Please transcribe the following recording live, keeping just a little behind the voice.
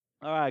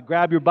All right,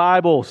 grab your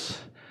Bibles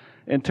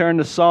and turn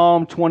to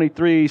Psalm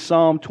 23,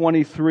 Psalm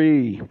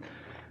 23.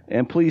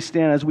 And please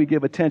stand as we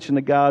give attention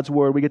to God's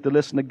Word. We get to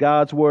listen to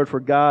God's Word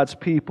for God's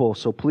people,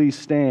 so please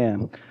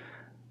stand.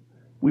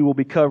 We will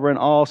be covering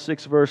all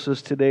 6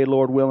 verses today,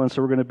 Lord willing,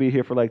 so we're going to be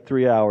here for like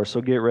 3 hours, so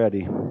get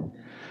ready.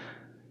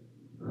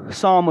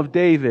 Psalm of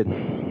David.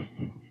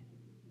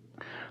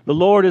 The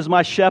Lord is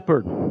my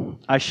shepherd,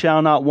 I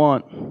shall not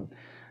want.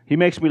 He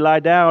makes me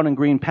lie down in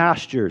green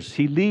pastures.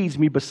 He leads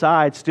me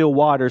beside still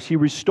waters. He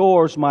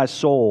restores my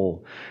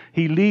soul.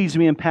 He leads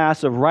me in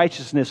paths of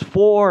righteousness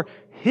for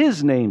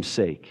His name's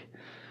sake.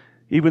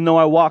 Even though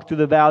I walk through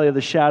the valley of the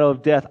shadow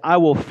of death, I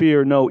will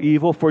fear no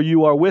evil, for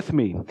you are with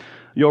me.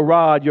 Your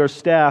rod, your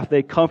staff,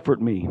 they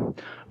comfort me.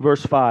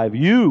 Verse 5,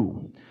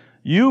 You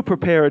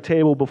prepare a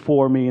table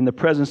before me in the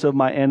presence of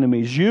my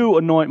enemies. You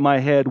anoint my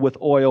head with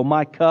oil.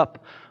 My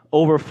cup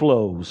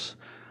overflows.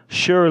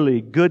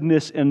 Surely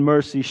goodness and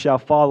mercy shall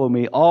follow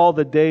me all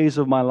the days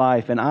of my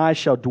life, and I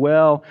shall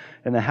dwell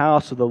in the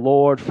house of the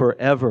Lord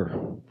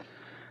forever.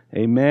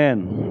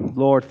 Amen.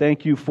 Lord,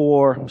 thank you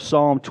for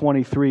Psalm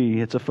 23.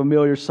 It's a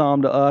familiar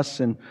psalm to us,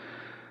 and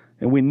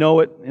we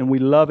know it, and we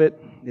love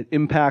it. It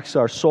impacts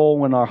our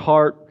soul and our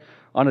heart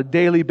on a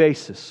daily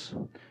basis.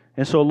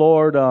 And so,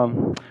 Lord,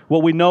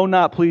 what we know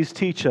not, please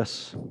teach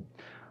us.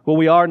 What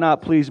we are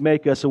not, please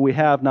make us. And we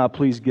have not,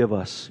 please give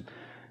us.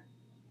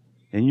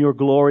 In your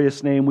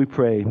glorious name we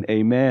pray.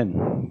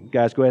 Amen.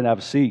 Guys, go ahead and have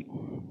a seat.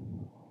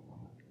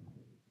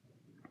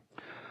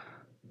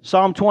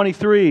 Psalm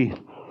 23.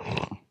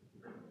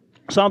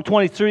 Psalm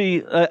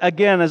 23,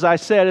 again, as I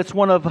said, it's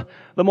one of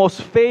the most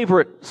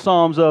favorite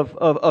psalms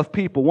of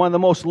people. One of the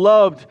most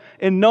loved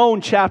and known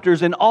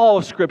chapters in all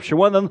of Scripture.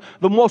 One of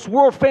the most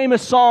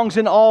world-famous songs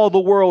in all the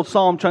world,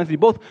 Psalm 23.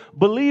 Both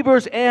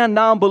believers and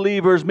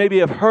non-believers maybe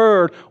have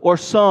heard or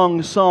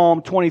sung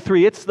Psalm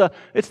 23. It's the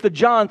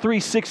John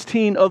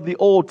 3:16 of the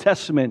Old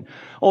Testament.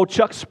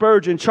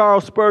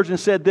 Charles Spurgeon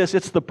said this,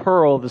 it's the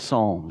pearl of the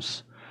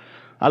Psalms.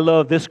 I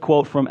love this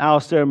quote from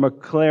Alistair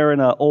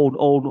McLaren, an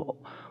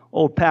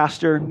old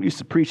pastor, used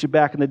to preach it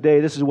back in the day.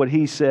 This is what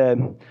he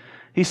said.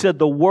 He said,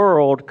 the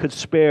world could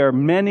spare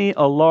many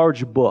a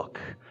large book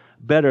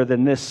better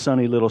than this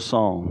sunny little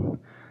song.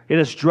 It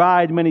has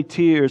dried many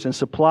tears and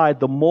supplied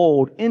the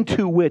mold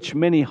into which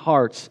many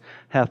hearts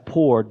have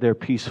poured their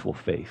peaceful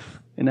faith.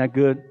 Isn't that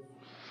good?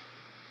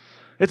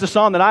 It's a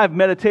song that I've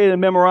meditated and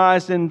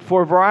memorized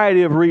for a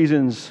variety of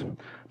reasons.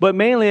 But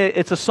mainly,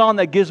 it's a song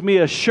that gives me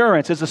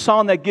assurance. It's a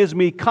song that gives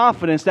me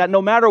confidence that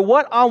no matter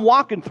what I'm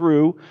walking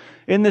through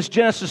in this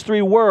Genesis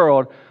 3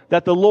 world,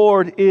 that the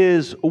Lord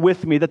is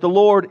with me, that the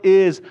Lord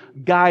is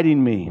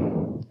guiding me,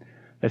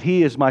 that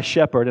He is my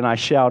shepherd and I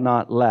shall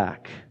not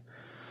lack.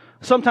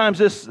 Sometimes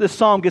this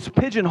psalm gets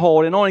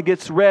pigeonholed and only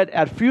gets read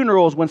at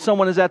funerals when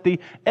someone is at the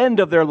end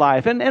of their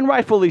life. And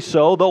rightfully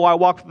so. Though I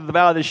walk through the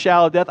valley of the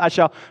shadow of death, I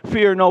shall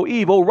fear no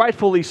evil.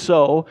 Rightfully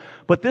so.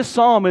 But this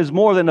psalm is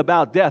more than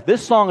about death.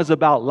 This song is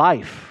about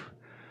life.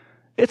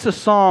 It's a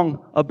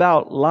song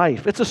about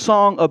life. It's a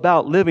song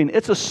about living.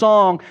 It's a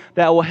song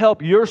that will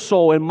help your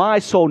soul and my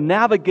soul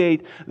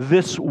navigate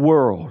this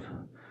world.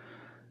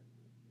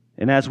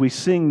 And as we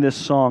sing this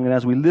song and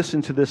as we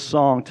listen to this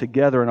song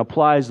together and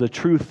applies the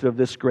truth of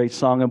this great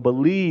song and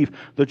believe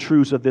the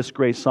truths of this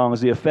great song,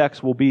 the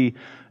effects will be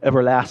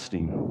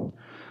everlasting.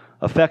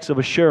 Effects of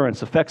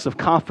assurance, effects of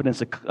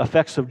confidence,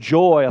 effects of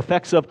joy,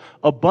 effects of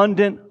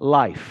abundant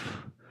life.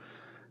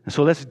 And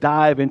so let's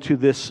dive into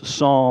this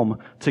psalm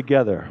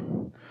together.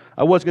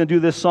 I was going to do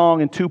this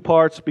song in 2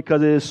 parts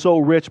because it is so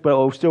rich,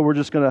 but still we're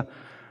just going to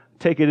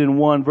take it in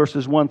one,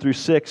 verses 1 through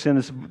 6, and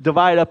it's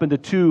divided up into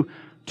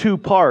two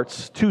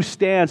parts, 2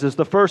 stanzas.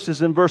 The first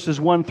is in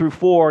verses 1 through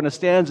 4, and the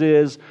stanza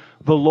is,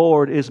 the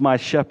Lord is my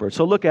shepherd.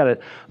 So look at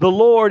it. The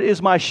Lord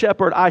is my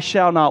shepherd, I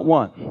shall not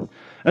want.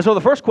 And so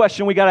the first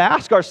question we got to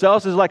ask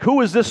ourselves is like,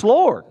 who is this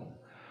Lord?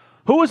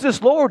 Who is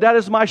this Lord that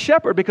is my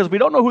shepherd? Because if we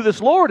don't know who this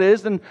Lord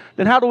is, then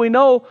how do we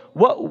know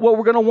what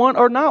we're going to want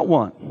or not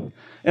want?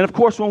 And of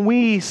course, when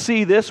we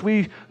see this,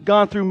 we've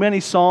gone through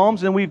many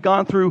Psalms, and we've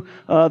gone through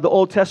the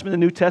Old Testament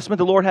and the New Testament.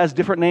 The Lord has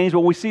different names,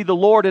 but we see the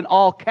Lord in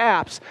all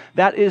caps.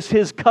 That is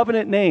His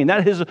covenant name.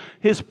 That is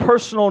His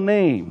personal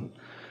name.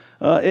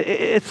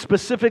 It's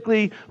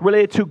specifically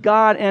related to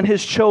God and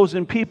His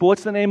chosen people.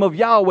 It's the name of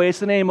Yahweh. It's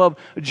the name of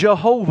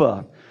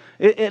Jehovah.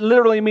 It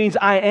literally means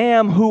I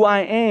am who I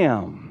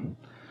am.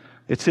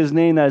 It's His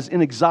name that is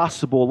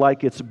inexhaustible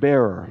like its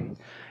bearer.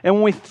 And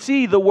when we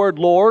see the word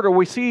Lord, or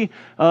we see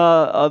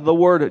the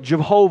word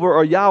Jehovah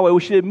or Yahweh,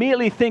 we should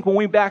immediately think when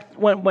we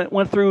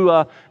went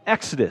through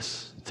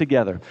Exodus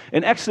together.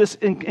 In Exodus,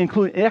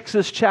 including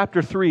Exodus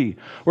chapter 3,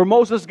 where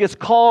Moses gets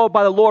called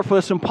by the Lord for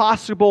this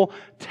impossible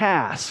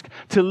task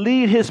to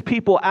lead his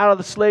people out of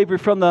the slavery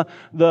from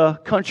the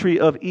country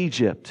of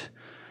Egypt.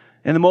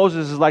 And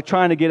Moses is like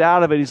trying to get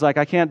out of it. He's like,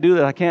 I can't do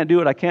that. I can't do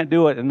it. I can't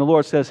do it. And the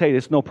Lord says, hey,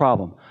 it's no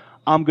problem.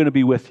 I'm going to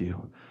be with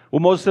you.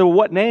 Well, Moses said, well,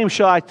 what name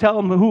shall I tell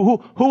them?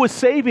 Who is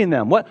saving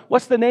them?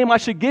 What's the name I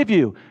should give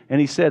you? And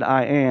he said,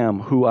 I am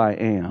who I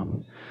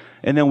am.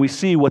 And then we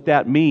see what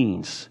that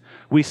means.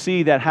 We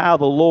see that how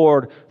the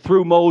Lord,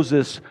 through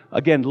Moses,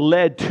 again,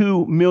 led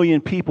 2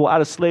 million people out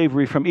of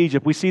slavery from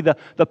Egypt. We see the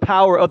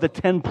power of the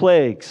 10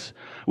 plagues.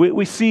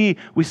 We see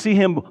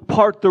him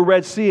part the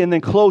Red Sea and then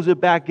close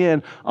it back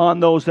in on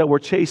those that were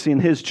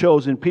chasing his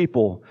chosen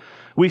people.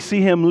 We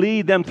see him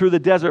lead them through the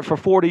desert for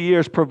 40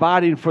 years,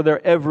 providing for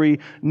their every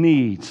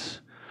needs.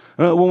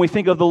 When we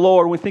think of the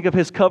Lord, when we think of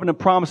his covenant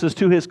promises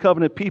to his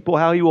covenant people,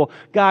 how he will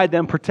guide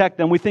them, protect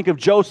them. We think of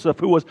Joseph,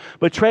 who was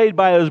betrayed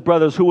by his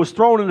brothers, who was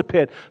thrown in the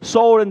pit,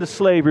 sold into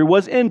slavery,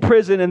 was in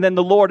prison, and then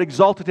the Lord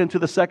exalted him to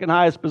the second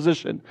highest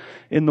position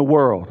in the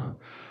world.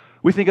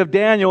 We think of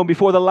Daniel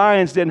before the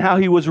lions den, how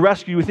he was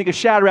rescued. We think of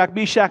Shadrach,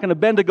 Meshach, and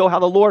Abednego, how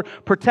the Lord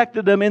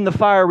protected them in the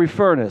fiery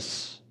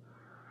furnace.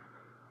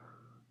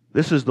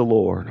 This is the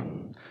Lord.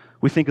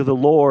 We think of the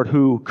Lord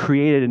who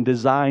created and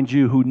designed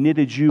you, who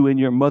knitted you in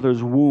your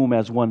mother's womb,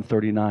 as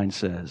 139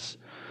 says.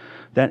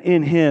 That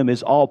in him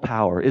is all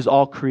power, is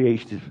all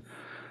creative.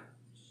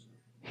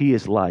 He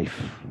is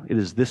life. It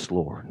is this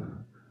Lord.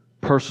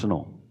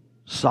 Personal,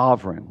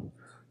 sovereign,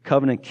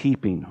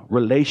 covenant-keeping,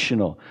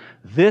 relational.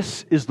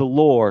 This is the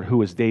Lord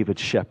who is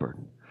David's shepherd.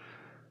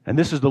 And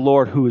this is the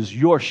Lord who is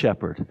your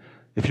shepherd,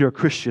 if you're a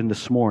Christian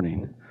this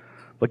morning.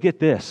 But get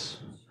this.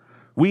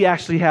 We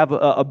actually have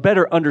a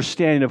better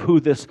understanding of who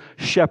this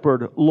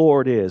shepherd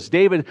Lord is.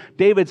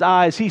 David's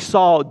eyes, he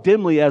saw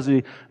dimly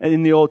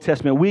in the Old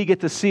Testament. We get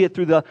to see it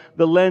through the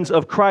lens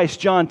of Christ.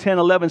 John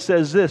 10:11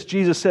 says this.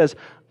 Jesus says,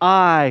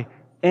 I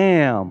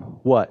am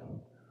what?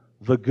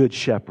 The good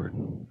shepherd.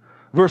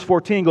 Verse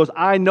 14 goes,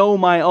 I know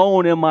my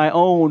own, and my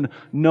own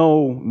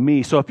know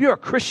me. So if you're a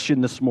Christian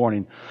this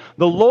morning,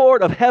 the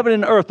Lord of heaven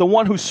and earth, the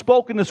one who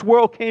spoke and this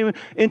world came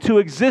into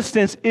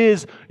existence,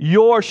 is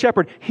your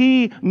shepherd.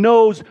 He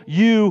knows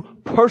you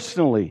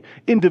personally,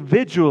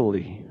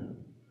 individually.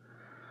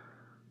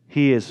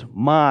 He is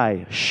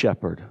my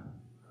shepherd.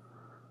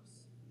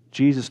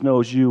 Jesus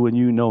knows you and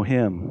you know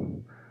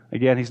him.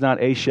 Again, he's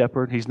not a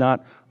shepherd. He's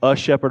not a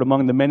shepherd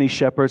among the many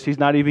shepherds. He's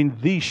not even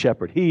the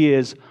shepherd. He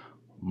is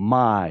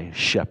my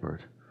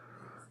shepherd.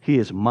 He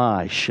is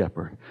my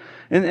shepherd.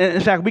 And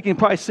in fact, we can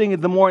probably sing it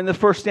the more in the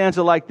first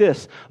stanza like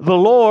this. The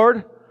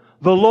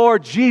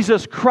Lord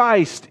Jesus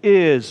Christ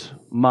is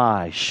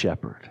my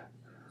shepherd.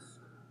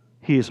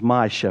 He is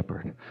my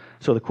shepherd.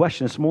 So the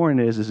question this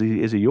morning is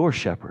he your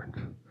shepherd?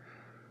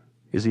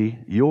 Is he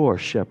your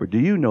shepherd? Do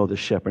you know the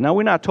shepherd? Now,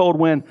 we're not told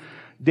when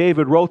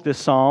David wrote this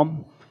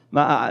psalm.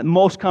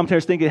 Most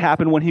commentators think it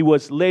happened when he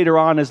was later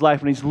on in his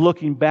life and he's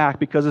looking back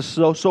because it's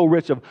so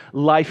rich of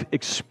life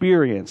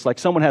experience. Like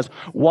someone has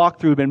walked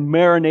through, been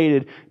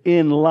marinated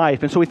in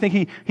life. And so we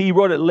think he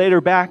wrote it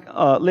later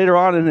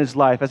on in his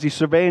life as he's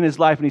surveying his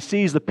life and he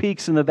sees the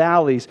peaks and the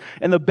valleys.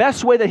 And the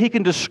best way that he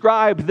can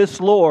describe this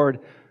Lord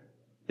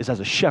is as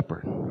a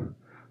shepherd.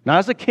 Not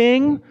as a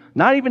king,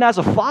 not even as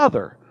a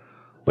father,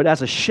 but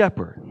as a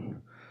shepherd.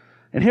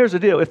 And here's the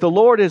deal. If the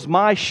Lord is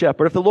my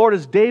shepherd, if the Lord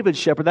is David's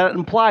shepherd, that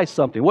implies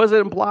something. What does it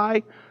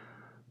imply?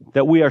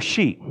 That we are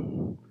sheep.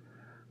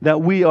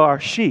 That we are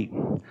sheep.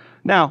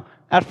 Now,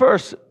 at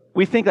first,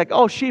 we think like,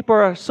 oh, sheep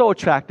are so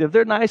attractive.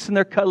 They're nice and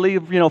they're cuddly,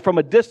 from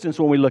a distance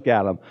when we look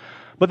at them.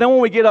 But then when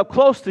we get up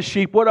close to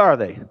sheep, what are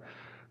they?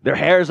 Their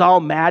hair's all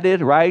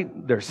matted,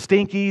 right? They're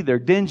stinky. They're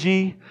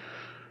dingy.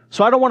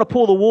 So I don't want to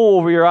pull the wool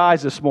over your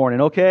eyes this morning,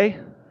 okay?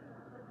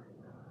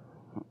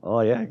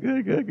 Oh, yeah.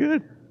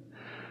 Good.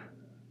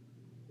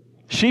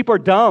 Sheep are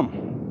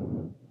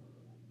dumb.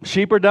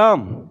 Sheep are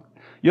dumb.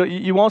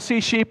 You won't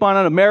see sheep on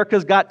an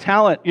America's Got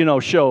Talent,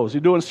 shows. You're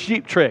doing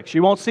sheep tricks.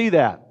 You won't see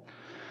that.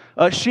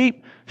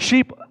 Sheep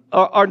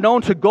are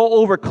known to go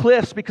over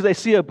cliffs because they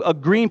see a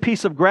green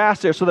piece of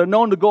grass there, so they're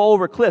known to go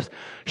over cliffs.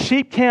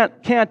 Sheep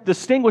can't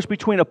distinguish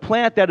between a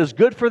plant that is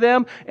good for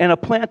them and a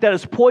plant that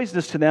is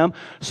poisonous to them.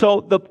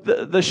 So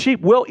the sheep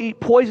will eat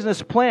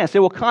poisonous plants. They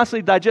will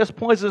constantly digest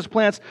poisonous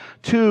plants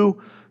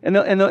and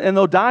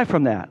they'll die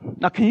from that.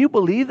 Now, can you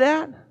believe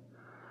that?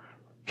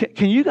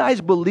 Can you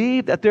guys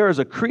believe that there is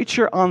a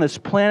creature on this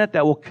planet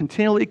that will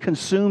continually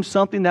consume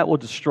something that will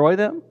destroy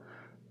them?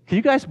 Can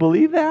you guys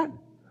believe that?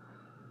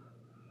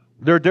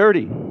 They're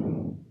dirty.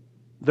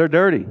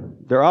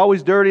 They're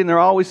always dirty and they're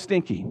always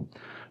stinky.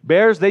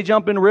 Bears, they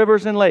jump in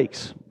rivers and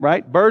lakes,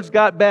 right? Birds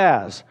got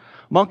baths.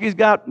 Monkeys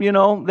got,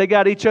 they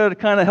got each other to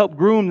kind of help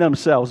groom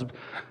themselves.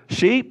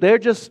 Sheep, they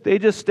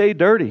just stay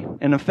dirty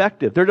and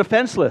effective. They're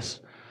defenseless.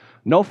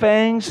 No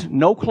fangs,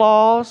 no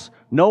claws,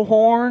 no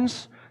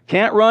horns,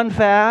 can't run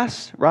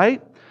fast, right?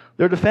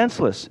 They're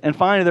defenseless. And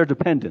finally, they're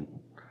dependent.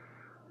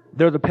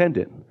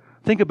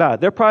 Think about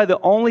it. They're probably the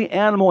only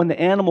animal in the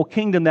animal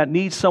kingdom that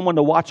needs someone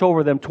to watch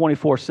over them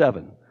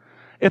 24/7.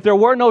 If there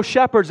were no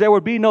shepherds, there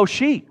would be no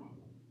sheep.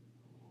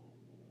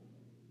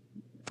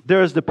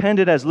 They're as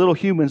dependent as little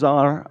humans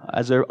are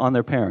on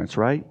their parents,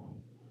 right?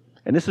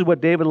 And this is what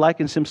David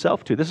likens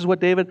himself to. This is what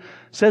David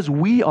says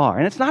we are.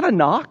 And it's not a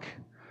knock.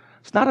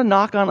 It's not a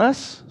knock on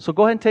us. So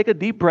go ahead and take a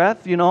deep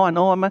breath. I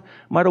know I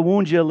might have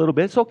wounded you a little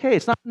bit. It's okay.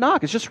 It's not a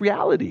knock. It's just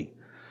reality.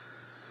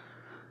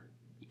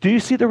 Do you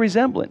see the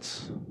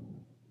resemblance?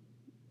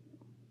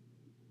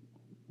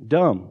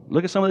 Dumb.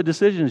 Look at some of the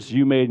decisions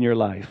you made in your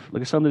life.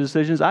 Look at some of the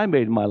decisions I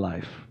made in my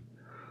life.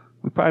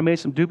 We probably made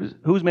some stupid.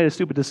 Who's made a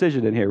stupid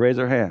decision in here? Raise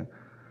their hand.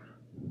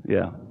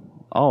 Yeah,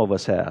 all of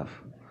us have.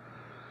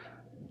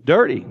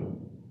 Dirty.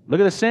 Look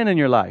at the sin in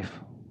your life.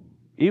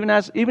 Even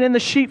in the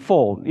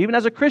sheepfold, even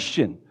as a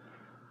Christian,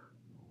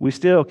 we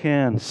still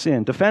can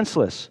sin.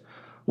 Defenseless.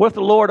 What if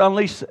the Lord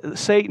unleashed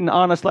Satan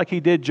on us like he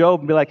did Job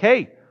and be like,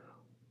 hey,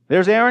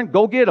 there's Aaron,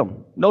 go get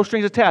him. No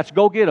strings attached,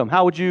 go get him.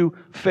 How would you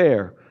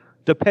fare?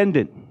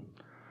 Dependent.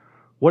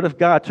 What if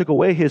God took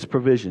away his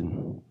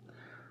provision?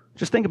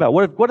 Just think about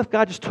it. What if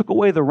God just took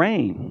away the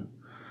rain?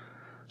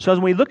 So as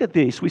we look at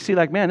these, we see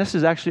like, man, this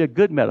is actually a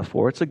good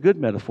metaphor. It's a good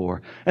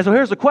metaphor. And so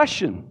here's the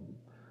question.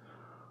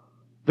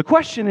 The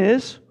question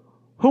is,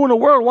 who in the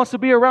world wants to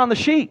be around the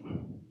sheep?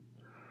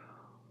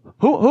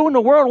 Who in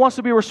the world wants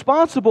to be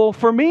responsible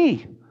for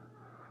me?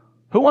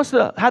 Who wants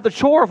to have the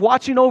chore of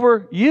watching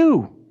over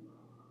you?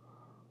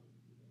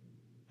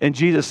 And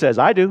Jesus says,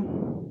 I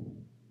do.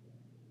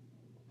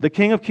 The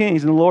King of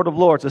Kings and the Lord of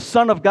Lords, the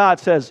Son of God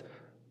says,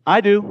 I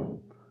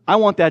do. I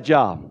want that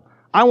job.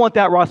 I want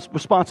that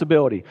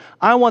responsibility.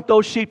 I want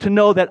those sheep to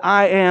know that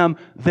I am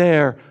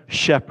their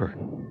shepherd.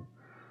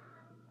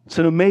 It's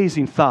an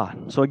amazing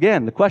thought. So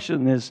again, the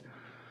question is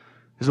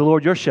the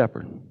Lord your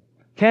shepherd?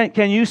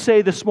 Can you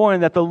say this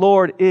morning that the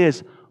Lord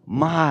is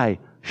my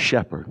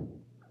shepherd?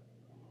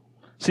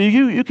 See,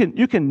 you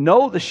can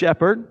know the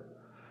shepherd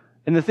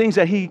and the things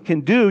that he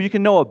can do. You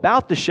can know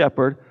about the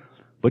shepherd,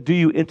 but do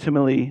you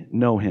intimately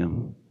know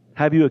him?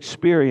 Have you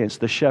experienced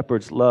the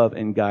shepherd's love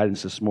and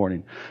guidance this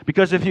morning?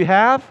 Because if you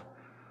have,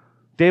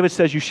 David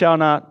says you shall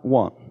not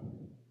want.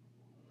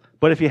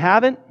 But if you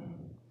haven't,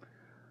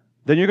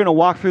 then you're going to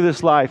walk through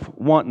this life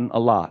wanting a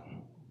lot.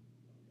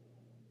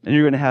 And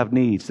you're going to have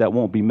needs that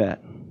won't be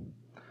met.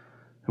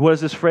 What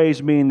does this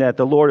phrase mean that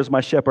the Lord is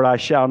my shepherd, I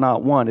shall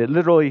not want? It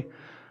literally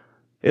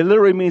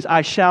means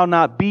I shall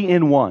not be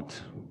in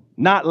want,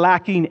 not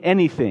lacking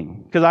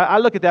anything. Because I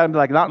look at that and be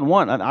like, not in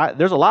want.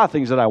 There's a lot of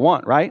things that I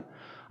want, right?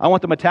 I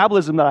want the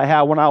metabolism that I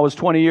had when I was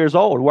 20 years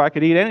old, where I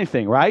could eat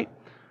anything, right?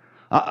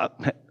 I'm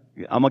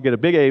going to get a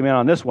big amen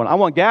on this one. I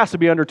want gas to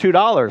be under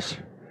 $2.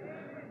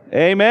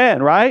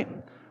 Amen, right?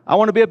 I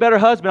want to be a better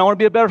husband. I want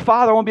to be a better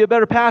father. I want to be a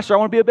better pastor. I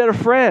want to be a better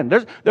friend.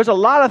 There's a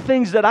lot of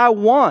things that I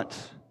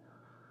want.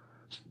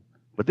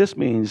 But this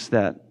means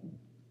that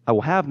I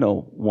will have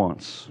no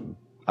wants.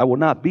 I will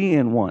not be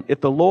in want.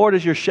 If the Lord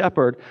is your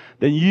shepherd,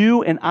 then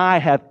you and I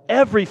have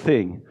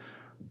everything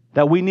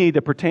that we need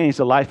that pertains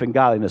to life and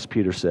godliness,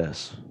 Peter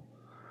says.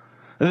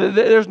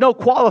 There's no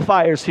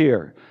qualifiers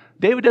here.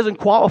 David doesn't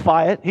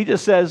qualify it. He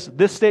just says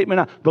this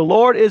statement, the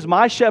Lord is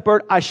my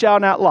shepherd, I shall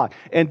not lack.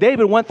 And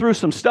David went through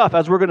some stuff,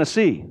 as we're going to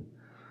see.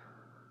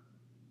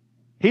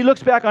 He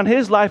looks back on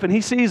his life and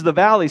he sees the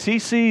valleys. He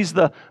sees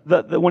the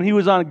when he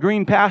was on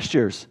green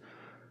pastures.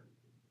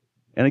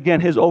 And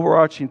again, his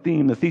overarching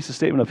theme, the thesis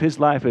statement of his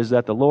life is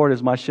that the Lord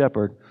is my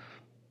shepherd.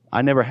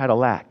 I never had a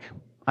lack.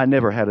 I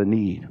never had a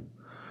need.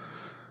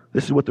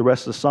 This is what the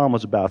rest of the psalm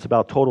was about. It's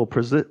about total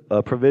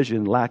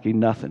provision, lacking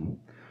nothing.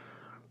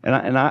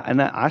 And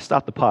I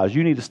stopped to pause.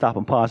 You need to stop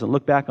and pause and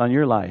look back on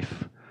your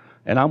life.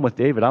 And I'm with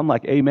David. I'm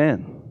like,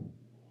 amen.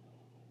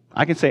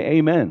 I can say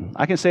amen.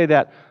 I can say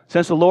that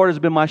since the Lord has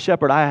been my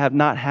shepherd, I have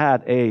not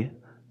had a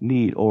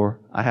need, or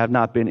I have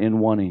not been in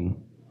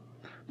wanting.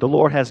 The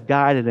Lord has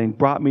guided and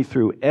brought me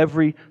through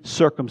every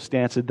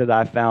circumstance that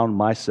I found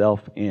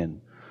myself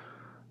in,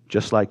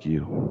 just like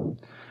you.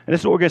 And this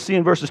is what we're going to see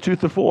in verses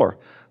 2-4,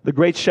 the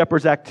great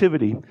shepherd's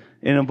activity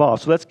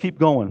involved. So let's keep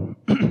going.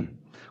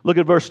 Look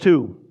at verse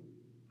 2.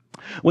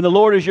 When the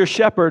Lord is your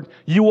shepherd,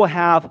 you will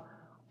have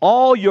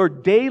all your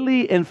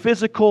daily and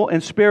physical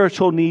and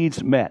spiritual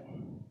needs met.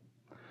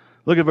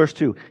 Look at verse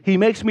 2. He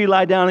makes me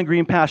lie down in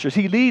green pastures.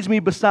 He leads me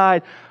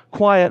beside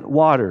quiet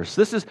waters.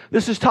 This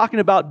is talking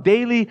about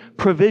daily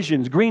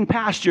provisions, green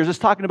pastures. It's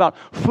talking about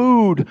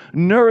food,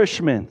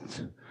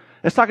 nourishment.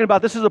 It's talking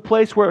about this is a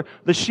place where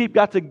the sheep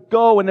got to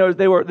go and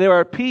they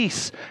were at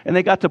peace and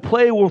they got to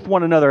play with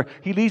one another.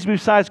 He leads me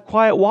beside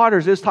quiet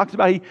waters. It talks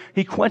about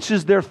he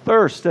quenches their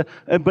thirst.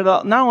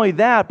 But not only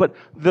that, but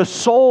the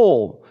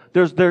soul.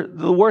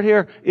 The word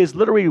here is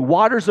literally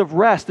waters of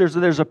rest.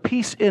 There's a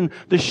peace in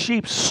the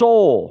sheep's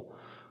soul.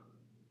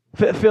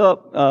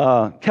 Philip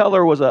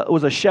Keller was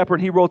a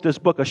shepherd. He wrote this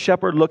book, A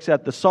Shepherd Looks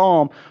at the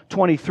Psalm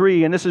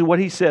 23, and this is what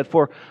he said.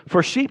 For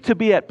sheep to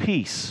be at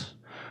peace,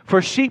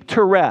 for sheep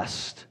to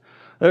rest,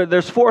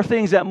 there's 4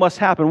 things that must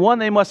happen. 1,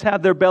 they must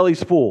have their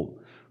bellies full.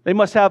 They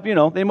must have,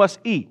 they must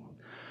eat.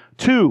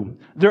 2,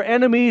 their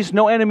enemies,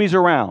 no enemies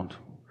around.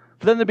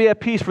 For them to be at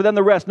peace, for them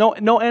to rest, no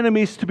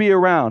enemies to be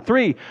around.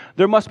 3,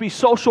 there must be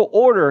social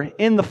order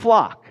in the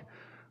flock.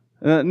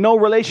 No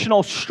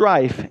relational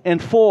strife.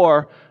 And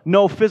 4,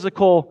 no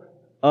physical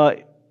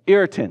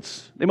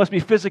irritants. They must be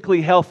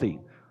physically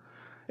healthy.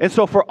 And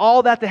so for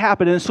all that to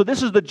happen, and so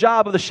this is the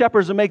job of the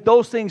shepherds, to make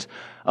those things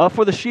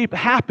for the sheep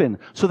happen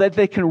so that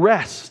they can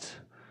rest.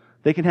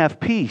 They can have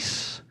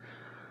peace.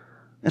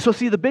 And so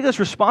see, the biggest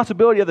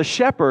responsibility of the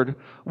shepherd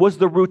was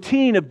the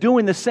routine of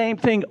doing the same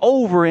thing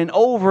over and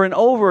over and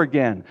over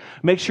again.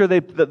 Make sure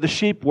that the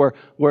sheep were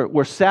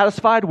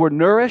satisfied, were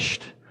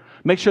nourished.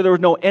 Make sure there was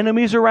no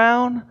enemies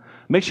around.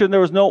 Make sure there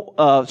was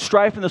no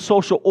strife in the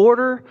social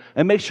order.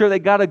 And make sure they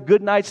got a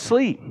good night's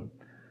sleep.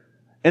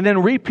 And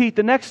then repeat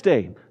the next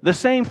day. The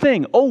same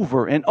thing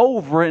over and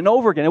over and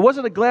over again. It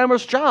wasn't a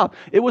glamorous job.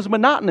 It was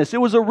monotonous.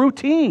 It was a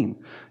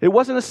routine. It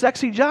wasn't a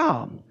sexy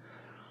job.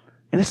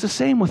 And it's the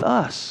same with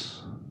us.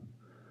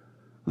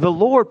 The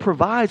Lord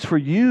provides for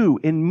you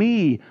and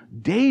me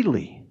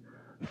daily,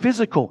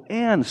 physical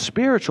and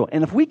spiritual.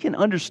 And if we can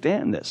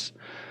understand this,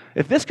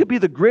 if this could be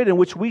the grid in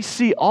which we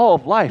see all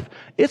of life,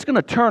 it's going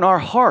to turn our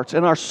hearts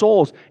and our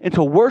souls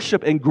into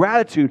worship and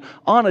gratitude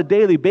on a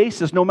daily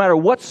basis, no matter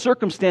what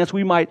circumstance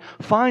we might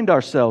find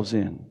ourselves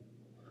in.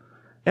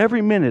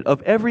 Every minute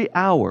of every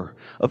hour,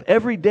 of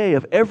every day,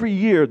 of every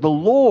year, the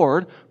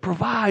Lord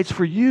provides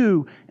for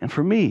you and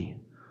for me,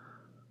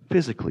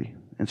 physically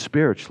and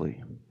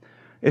spiritually.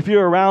 If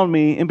you're around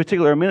me, in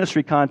particular a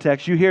ministry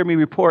context, you hear me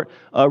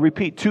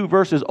repeat two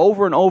verses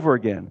over and over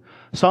again.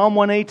 Psalm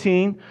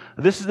 118,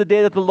 this is the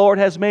day that the Lord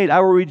has made. I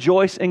will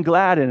rejoice and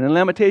gladden. And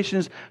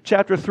Lamentations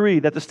chapter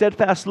 3, that the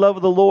steadfast love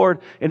of the Lord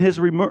and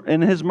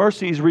His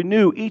mercies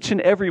renew each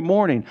and every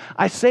morning.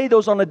 I say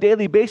those on a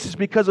daily basis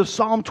because of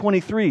Psalm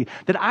 23,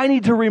 that I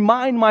need to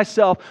remind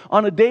myself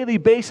on a daily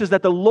basis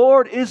that the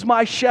Lord is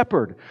my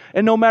shepherd.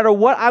 And no matter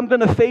what I'm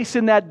going to face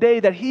in that day,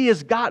 that He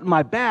has got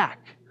my back.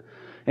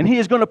 And He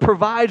is going to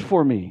provide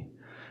for me.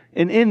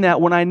 And in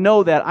that, when I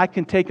know that, I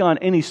can take on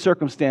any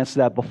circumstance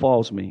that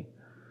befalls me.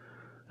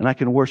 And I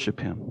can worship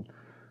Him.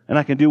 And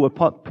I can do what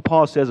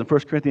Paul says in 1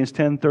 Corinthians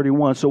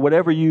 10:31. So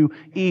whatever you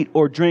eat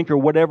or drink or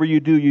whatever you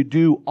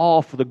do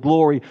all for the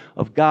glory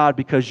of God,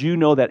 because you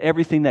know that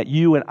everything that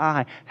you and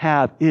I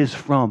have is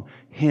from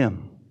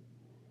Him.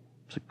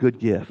 It's a good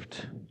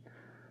gift.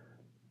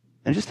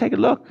 And just take a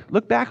look.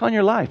 Look back on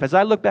your life. As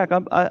I look back,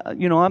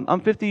 I'm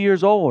 50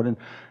 years old,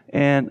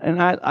 and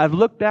I've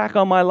looked back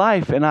on my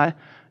life, and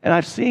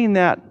I've seen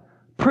that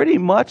pretty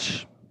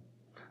much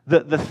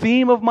the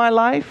theme of my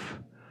life,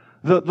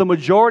 the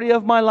majority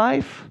of my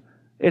life,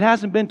 it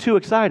hasn't been too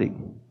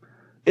exciting.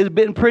 It's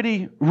been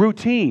pretty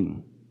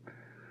routine,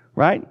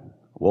 right?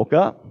 Woke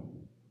up,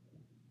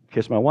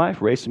 kissed my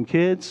wife, raised some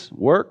kids,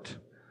 worked,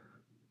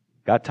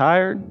 got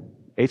tired,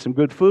 ate some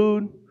good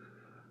food,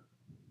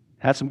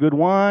 had some good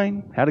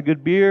wine, had a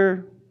good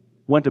beer,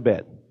 went to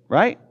bed,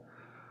 right?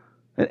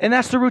 And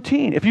that's the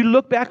routine. If you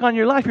look back on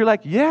your life, you're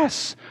like,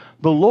 yes,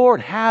 the Lord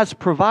has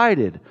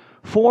provided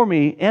for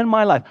me and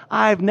my life.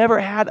 I've never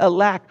had a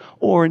lack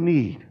or a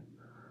need.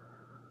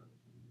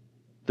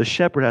 The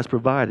shepherd has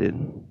provided.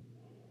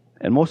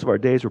 And most of our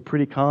days were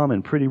pretty calm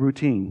and pretty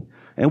routine.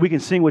 And we can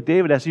sing with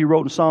David as he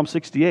wrote in Psalm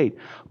 68,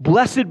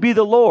 "Blessed be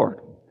the Lord."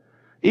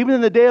 Even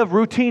in the day of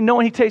routine,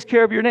 knowing He takes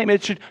care of your name,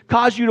 it should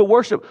cause you to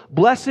worship.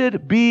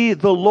 Blessed be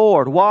the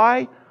Lord.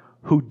 Why?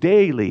 Who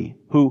daily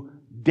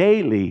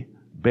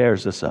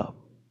bears us up.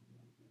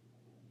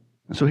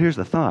 And so here's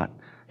the thought.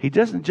 He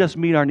doesn't just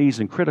meet our needs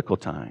in critical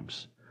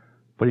times,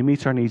 but He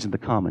meets our needs in the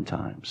common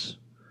times.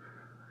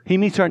 He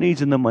meets our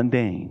needs in the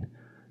mundane.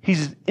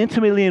 He's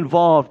intimately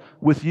involved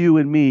with you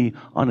and me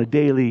on a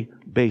daily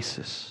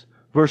basis.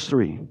 Verse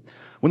 3,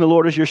 when the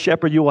Lord is your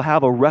shepherd, you will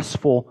have a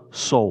restful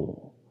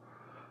soul.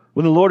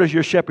 When the Lord is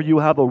your shepherd, you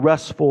will have a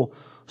restful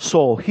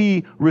soul.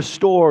 He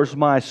restores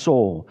my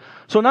soul.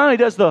 So not only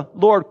does the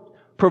Lord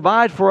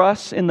provide for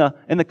us in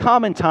the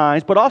common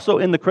times, but also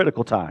in the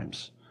critical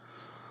times.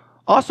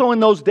 Also in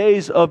those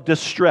days of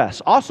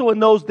distress. Also in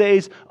those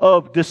days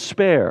of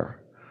despair.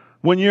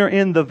 When you're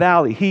in the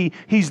valley,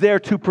 He's there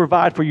to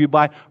provide for you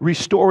by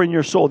restoring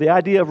your soul. The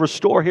idea of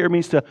restore here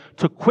means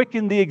to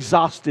quicken the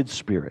exhausted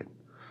spirit.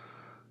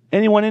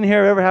 Anyone in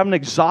here ever have an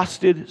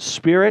exhausted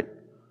spirit?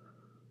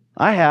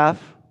 I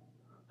have.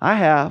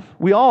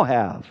 We all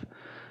have.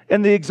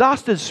 And the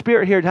exhausted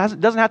spirit here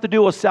doesn't have to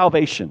do with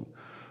salvation.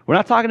 We're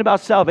not talking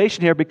about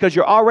salvation here because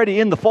you're already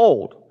in the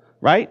fold,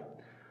 right?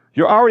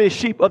 You're already a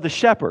sheep of the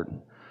shepherd.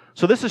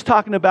 So this is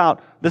talking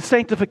about the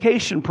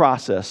sanctification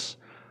process.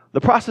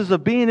 The process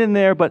of being in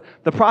there, but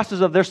the process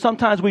of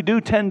sometimes we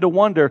do tend to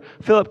wonder.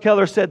 Philip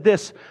Keller said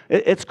this,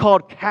 it's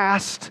called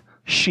cast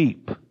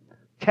sheep.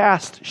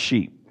 Cast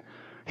sheep.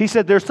 He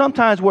said there's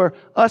sometimes where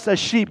us as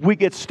sheep, we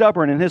get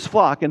stubborn in His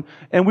flock, and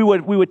we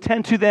would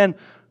tend to then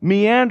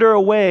meander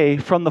away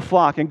from the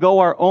flock and go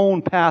our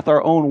own path,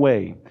 our own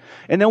way.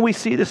 And then we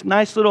see this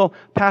nice little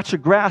patch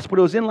of grass, but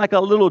it was in like a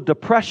little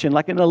depression,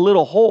 like in a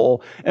little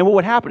hole. And what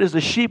would happen is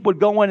the sheep would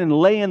go in and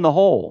lay in the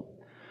hole.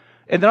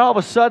 And then all of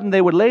a sudden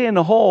they would lay in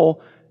the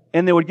hole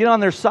and they would get on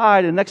their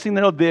side, and next thing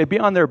they know, they'd be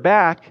on their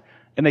back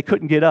and they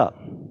couldn't get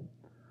up.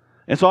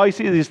 And so all you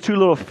see is these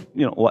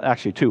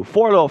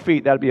four little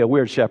feet. That'd be a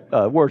word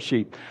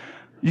sheep.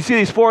 You see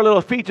these four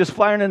little feet just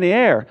flying in the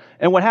air.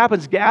 And what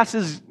happens,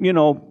 gases,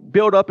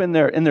 build up in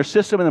their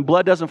system, and the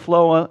blood doesn't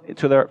flow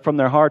from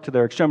their heart to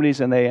their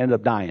extremities, and they end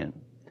up dying.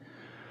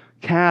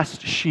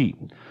 Cast sheep.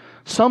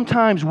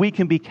 Sometimes we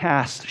can be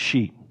cast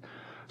sheep.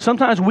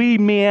 Sometimes we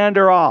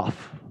meander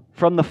off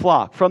from the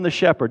flock, from the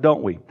shepherd,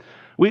 don't we?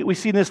 We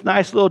see this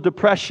nice little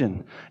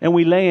depression, and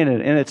we lay in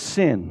it, and it's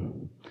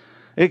sin.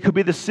 It could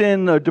be the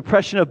sin or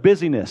depression of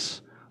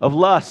busyness, of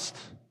lust,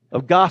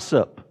 of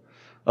gossip,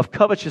 of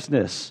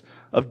covetousness,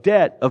 of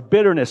debt, of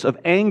bitterness, of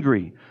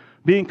angry,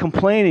 being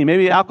complaining,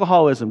 maybe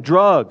alcoholism,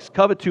 drugs,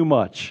 covet too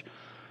much.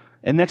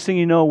 And next thing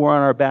you know, we're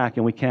on our back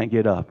and we can't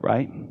get up,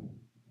 right?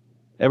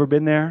 Ever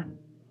been there?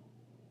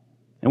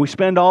 And we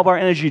spend all of our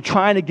energy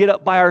trying to get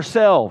up by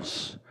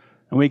ourselves.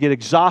 And we get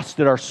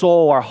exhausted. Our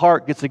soul, our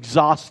heart gets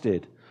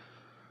exhausted.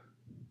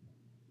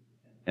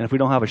 And if we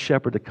don't have a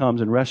shepherd that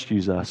comes and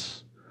rescues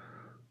us,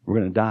 we're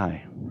going to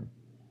die.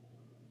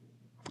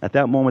 At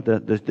that moment,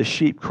 the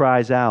sheep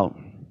cries out.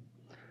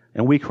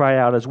 And we cry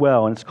out as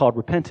well. And it's called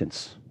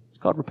repentance. It's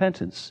called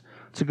repentance.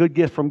 It's a good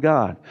gift from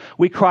God.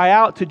 We cry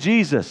out to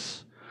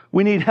Jesus.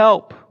 We need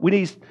help. We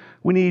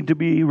need to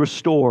be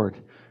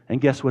restored. And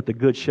guess what? The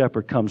good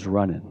shepherd comes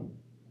running.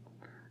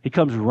 He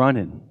comes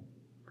running.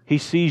 He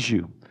sees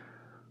you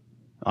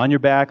on your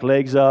back,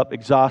 legs up,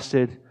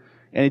 exhausted.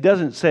 And he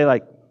doesn't say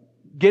like,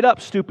 get up,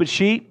 stupid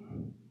sheep.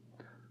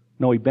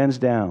 No, he bends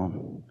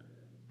down,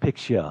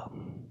 picks you up,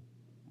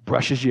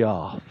 brushes you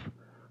off,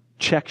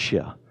 checks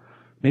you,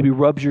 maybe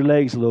rubs your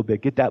legs a little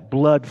bit, get that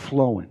blood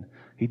flowing.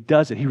 He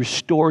does it. He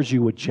restores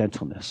you with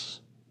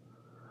gentleness.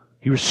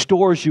 He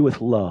restores you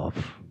with love.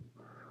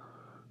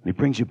 And he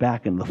brings you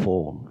back in the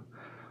fold.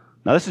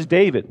 Now this is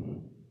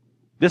David.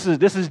 This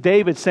is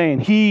David saying,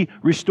 He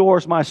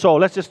restores my soul.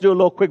 Let's just do a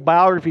little quick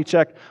biography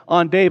check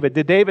on David.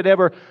 Did David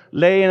ever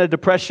lay in a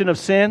depression of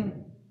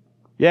sin?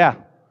 Yeah.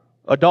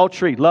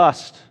 Adultery,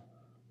 lust,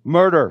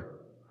 murder.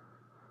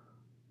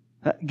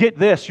 Get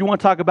this. You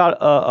want to talk about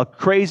a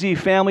crazy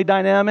family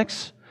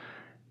dynamics?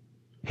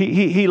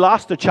 He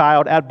lost a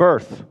child at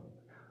birth.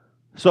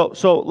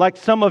 So like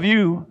some of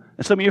you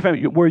and some of your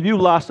family, where you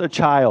lost a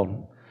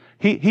child,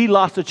 he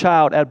lost a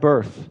child at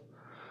birth.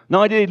 Not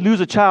only did he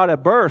lose a child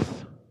at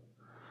birth,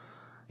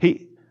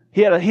 he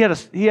had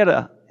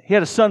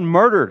a son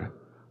murdered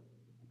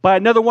by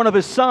another one of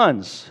his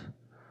sons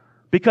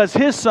because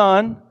his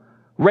son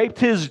raped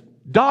his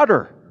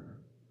daughter.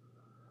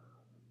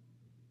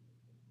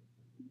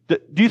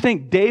 Do you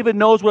think David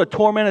knows what a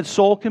tormented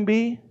soul can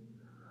be?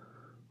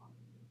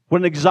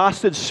 What an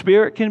exhausted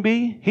spirit can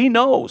be? He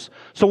knows.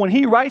 So when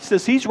he writes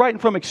this, he's writing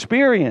from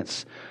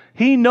experience.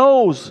 He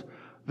knows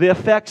the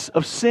effects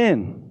of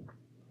sin.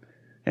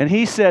 And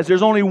he says,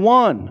 there's only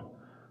one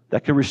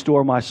that can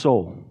restore my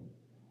soul.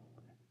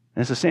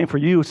 And it's the same for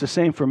you. It's the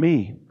same for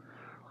me.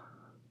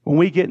 When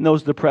we get in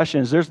those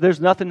depressions, there's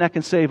nothing that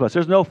can save us.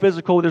 There's no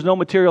physical, there's no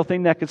material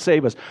thing that can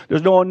save us.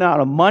 There's no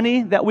amount of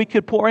money that we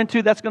could pour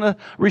into that's going to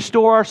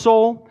restore our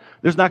soul.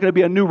 There's not going to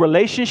be a new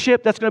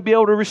relationship that's going to be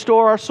able to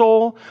restore our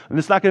soul. And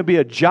it's not going to be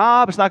a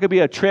job. It's not going to be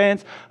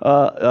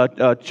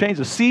a change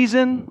of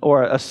season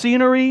or a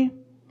scenery.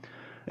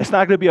 It's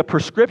not going to be a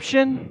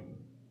prescription.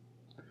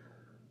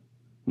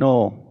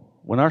 No,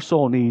 when our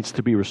soul needs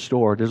to be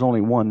restored, there's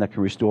only one that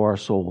can restore our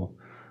soul,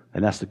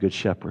 and that's the Good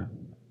Shepherd.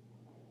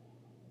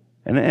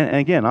 And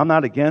again, I'm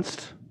not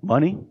against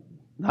money,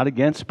 not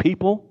against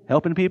people,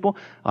 helping people.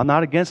 I'm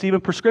not against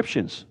even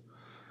prescriptions,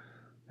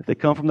 if they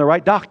come from the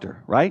right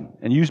doctor, right?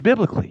 And used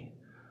biblically.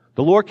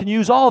 The Lord can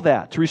use all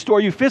that to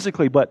restore you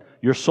physically, but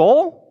your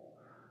soul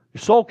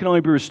can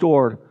only be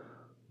restored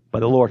by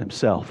the Lord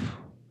Himself.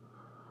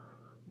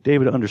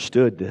 David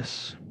understood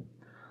this.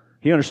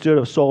 He understood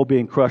a soul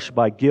being crushed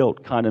by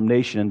guilt,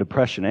 condemnation, and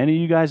depression. Any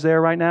of you guys there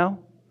right now?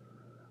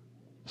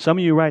 Some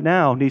of you right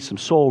now need some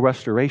soul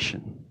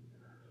restoration.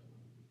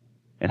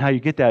 And how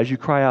you get that is you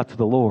cry out to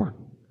the Lord.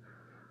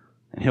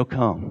 And He'll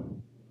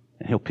come.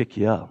 And He'll pick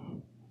you up.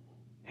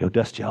 He'll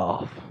dust you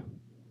off.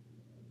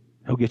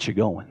 He'll get you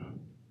going.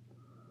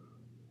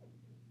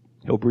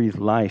 He'll breathe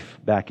life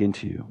back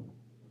into you.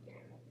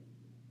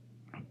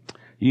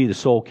 You need the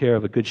soul care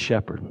of a good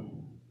shepherd.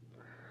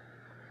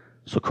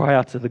 So cry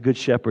out to the Good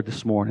Shepherd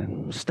this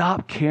morning.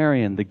 Stop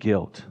carrying the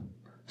guilt.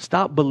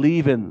 Stop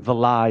believing the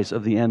lies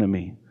of the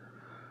enemy.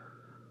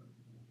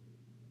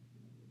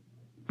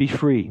 Be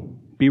free.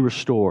 Be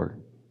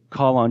restored.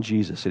 Call on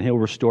Jesus, and He'll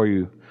restore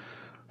you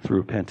through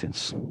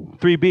repentance.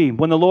 3b,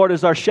 when the Lord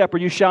is our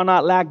shepherd, you shall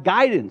not lack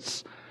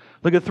guidance.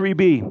 Look at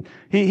 3b.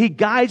 He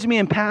guides me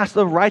in paths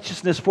of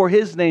righteousness for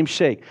His name's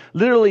sake.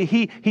 Literally,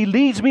 He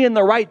leads me in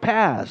the right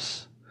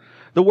paths.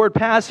 The word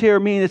paths here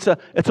means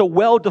it's a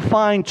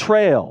well-defined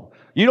trail.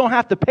 You don't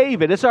have to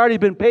pave it. It's already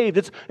been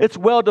paved. It's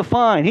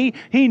well-defined.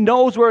 He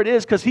knows where it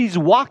is because He's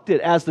walked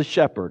it as the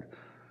shepherd.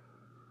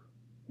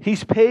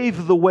 He's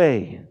paved the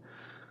way.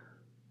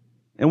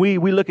 And we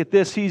look at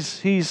this.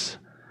 He's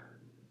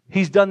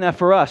done that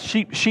for us.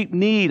 Sheep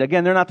need,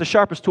 again, they're not the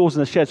sharpest tools in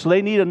the shed, so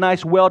they need a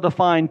nice,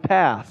 well-defined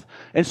path.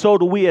 And so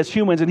do we as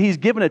humans, and He's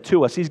given it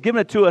to us. He's given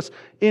it to us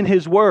in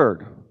His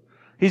Word.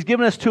 He's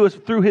given it to us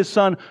through His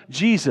Son,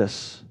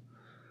 Jesus.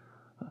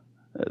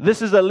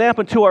 This is a lamp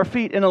unto our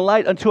feet and a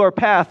light unto our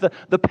path.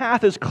 The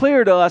path is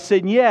clear to us,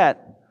 and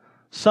yet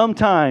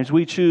sometimes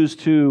we choose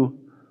to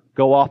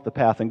go off the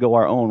path and go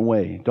our own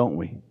way, don't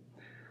we?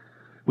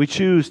 We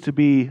choose to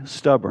be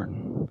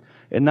stubborn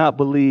and not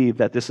believe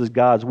that this is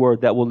God's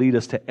word that will lead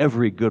us to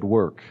every good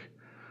work.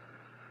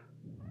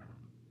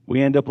 We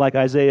end up like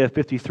Isaiah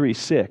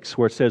 53:6,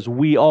 where it says,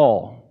 we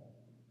all.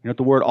 You know what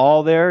the word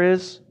all there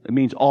is? It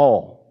means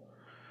all.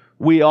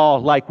 We all,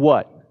 like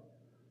what?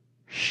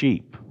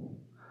 Sheep,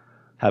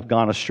 have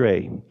gone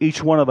astray.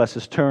 Each one of us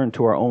has turned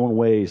to our own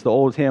ways. The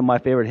old hymn, my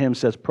favorite hymn,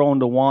 says, prone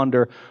to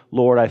wander,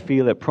 Lord, I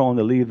feel it, prone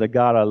to leave the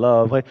God I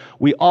love. Like,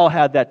 we all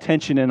have that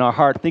tension in our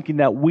heart, thinking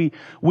that we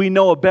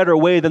know a better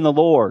way than the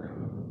Lord.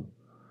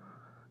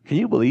 Can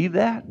you believe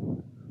that?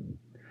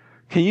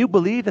 Can you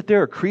believe that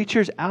there are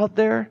creatures out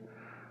there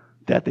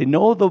that they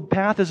know the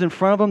path is in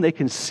front of them, they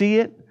can see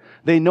it,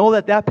 they know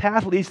that that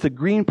path leads to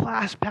green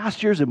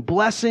pastures and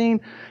blessing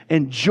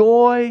and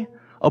joy,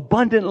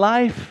 abundant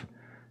life,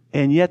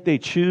 and yet they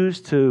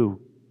choose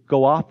to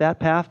go off that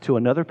path to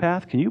another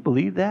path? Can you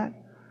believe that?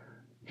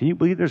 Can you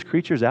believe there's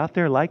creatures out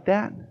there like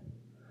that?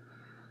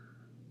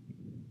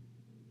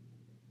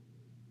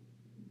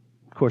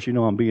 Of course, you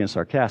know I'm being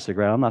sarcastic,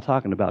 right? I'm not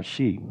talking about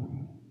sheep.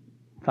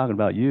 I'm talking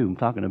about you. I'm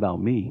talking about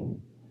me.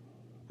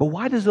 But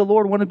why does the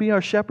Lord want to be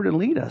our shepherd and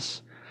lead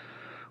us?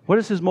 What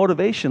is His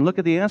motivation? Look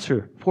at the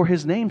answer. For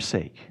His name's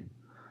sake.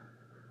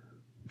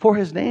 For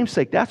His name's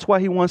sake. That's why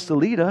He wants to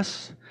lead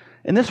us.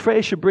 And this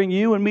phrase should bring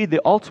you and me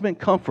the ultimate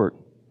comfort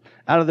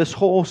out of this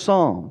whole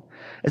psalm,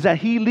 is that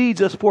He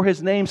leads us for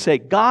His name's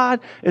sake.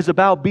 God is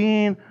about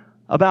being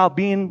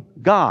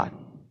God.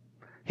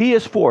 He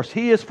is first.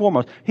 He is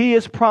foremost. He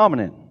is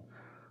prominent.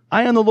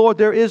 I am the Lord,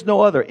 there is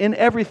no other. In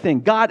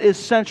everything, God is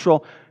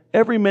central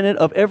every minute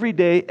of every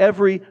day,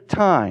 every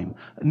time.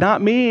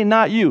 Not me and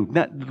not you.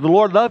 The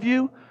Lord loves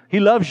you. He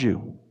loves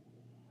you.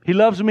 He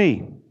loves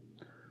me.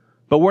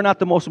 But we're not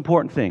the most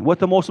important thing. What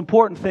the most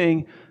important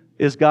thing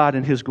is God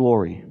and His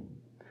glory.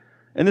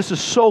 And this is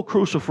so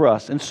crucial for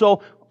us and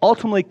so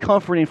ultimately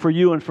comforting for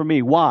you and for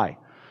me. Why?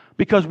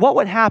 Because what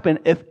would happen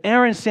if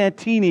Aaron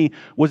Santini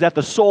was at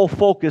the sole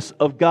focus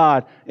of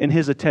God and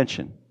His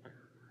attention?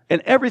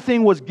 And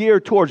everything was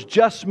geared towards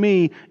just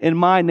me and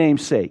my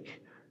name's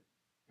sake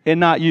and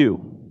not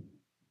you.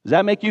 Does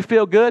that make you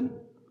feel good?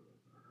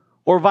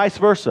 Or vice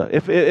versa.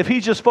 If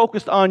He's just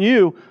focused on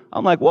you,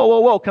 I'm like,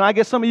 whoa, can I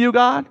get some of you,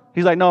 God?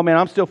 He's like, no, man,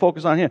 I'm still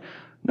focused on Him.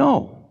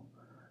 No.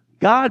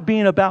 God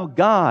being about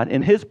God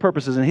and His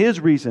purposes and His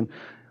reason,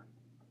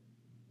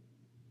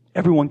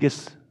 everyone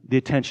gets the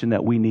attention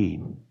that we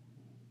need.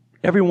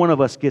 Every one of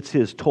us gets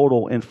His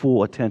total and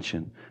full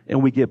attention,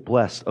 and we get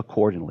blessed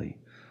accordingly.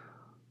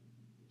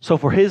 So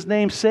for His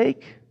name's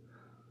sake,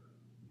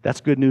 that's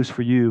good news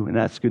for you, and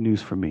that's good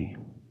news for me.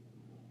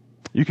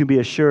 You can be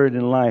assured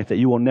in life that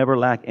you will never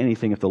lack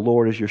anything if the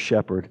Lord is your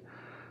shepherd,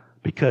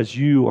 because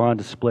you are on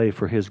display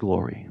for His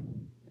glory.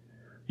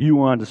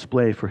 You are on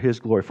display for His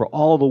glory, for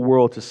all the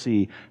world to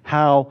see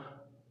how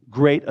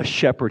great a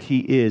shepherd He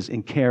is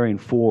in caring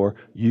for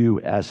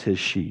you as His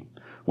sheep.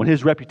 When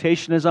His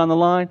reputation is on the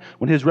line,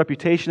 when His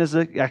reputation is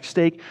at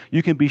stake,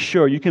 you can be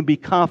sure, you can be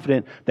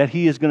confident that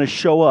He is going to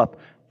show up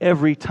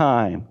every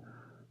time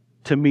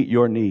to meet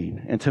your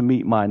need and to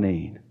meet my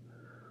need.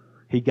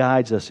 He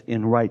guides us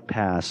in right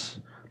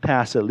paths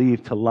that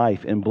lead to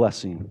life and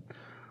blessing.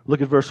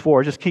 Look at verse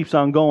 4. It just keeps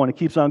on going. It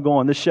keeps on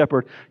going. This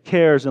shepherd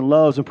cares and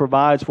loves and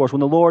provides for us.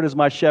 When the Lord is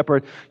my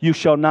shepherd, you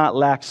shall not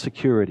lack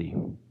security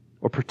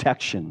or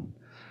protection.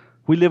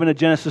 We live in a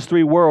Genesis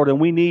 3 world, and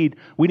we need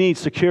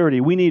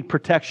security. We need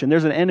protection.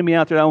 There's an enemy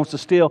out there that wants to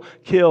steal,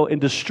 kill,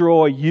 and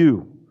destroy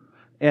you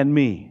and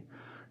me.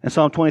 And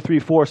Psalm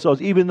 23:4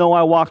 says, even though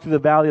I walk through the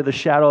valley of the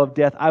shadow of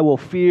death, I will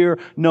fear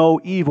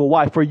no evil.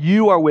 Why? For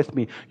you are with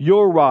me.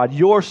 Your rod,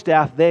 your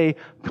staff, they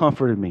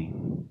comforted me.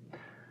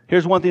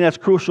 Here's one thing that's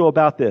crucial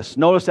about this.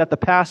 Notice that the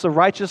paths of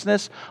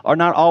righteousness are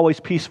not always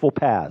peaceful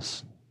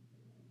paths.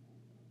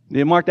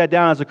 You mark that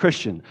down as a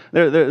Christian.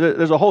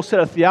 There's a whole set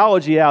of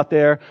theology out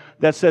there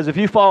that says if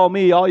you follow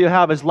me, all you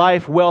have is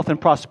life, wealth,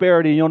 and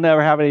prosperity, and you'll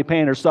never have any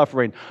pain or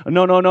suffering.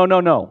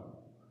 No.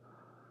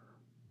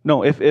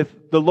 No, if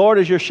the Lord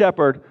is your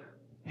shepherd,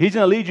 He's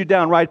going to lead you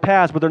down right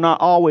paths, but they're not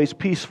always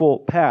peaceful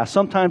paths.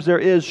 Sometimes there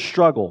is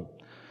struggle.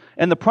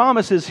 And the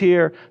promise is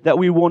here that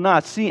we will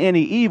not see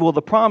any evil.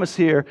 The promise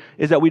here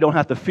is that we don't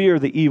have to fear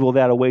the evil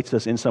that awaits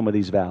us in some of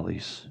these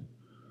valleys.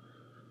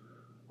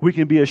 We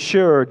can be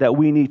assured that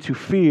we need to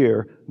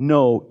fear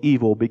no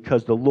evil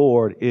because the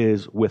Lord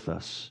is with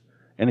us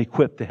and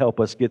equipped to help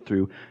us get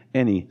through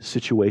any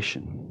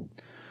situation.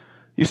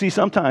 You see,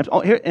 sometimes,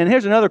 and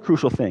here's another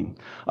crucial thing.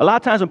 A lot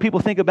of times when people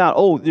think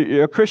about,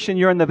 you're a Christian,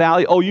 you're in the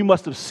valley, you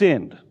must have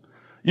sinned.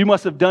 You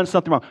must have done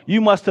something wrong.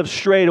 You must have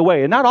strayed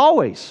away. And not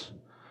always.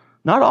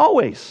 Not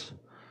always.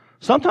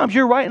 Sometimes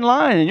you're right in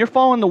line and you're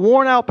following the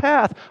worn out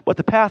path, but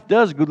the path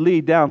does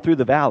lead down through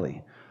the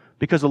valley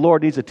because the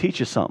Lord needs to teach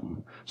you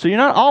something. So you're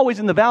not always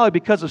in the valley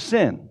because of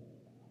sin.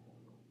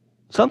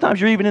 Sometimes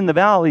you're even in the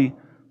valley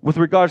with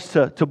regards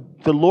to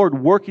the Lord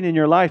working in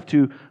your life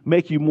to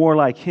make you more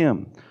like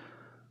Him.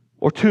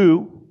 Or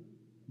two,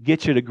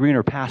 get you to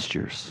greener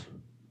pastures.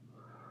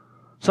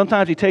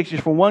 Sometimes He takes you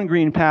from one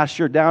green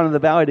pasture down in the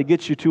valley to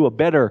get you to a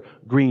better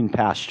green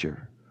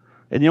pasture.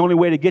 And the only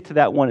way to get to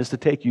that one is to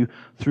take you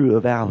through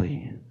a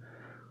valley.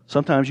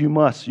 Sometimes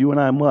you and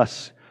I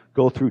must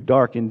go through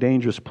dark and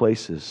dangerous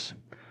places.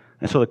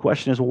 And so the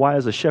question is, well, why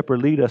does the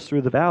shepherd lead us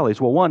through the valleys?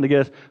 Well, one, to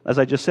get us, as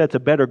I just said, to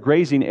better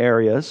grazing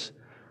areas,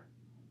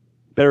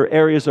 better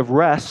areas of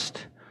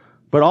rest,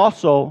 but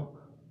also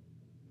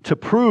to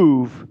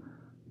prove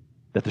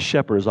that the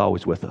shepherd is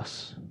always with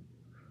us,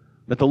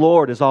 that the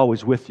Lord is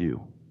always with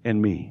you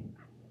and me,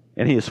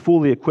 and He is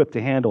fully equipped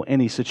to handle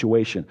any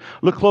situation.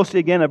 Look closely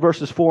again at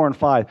verses 4 and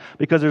 5,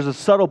 because there's a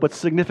subtle but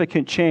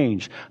significant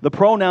change. The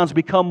pronouns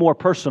become more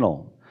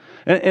personal.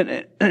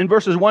 And in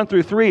verses 1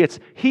 through 3, it's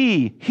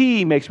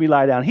He makes me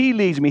lie down. He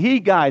leads me. He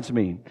guides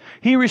me.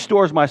 He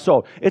restores my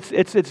soul.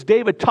 It's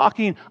David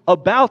talking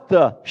about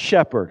the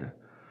shepherd.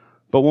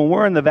 But when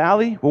we're in the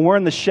valley, when we're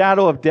in the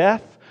shadow of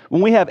death,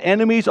 when we have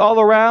enemies all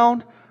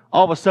around,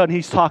 all of a sudden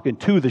he's talking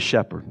to the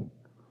shepherd.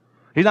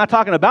 He's not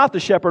talking about the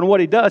shepherd and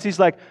what he does. He's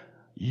like,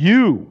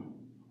 you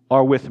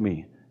are with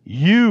me.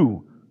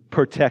 You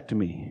protect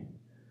me.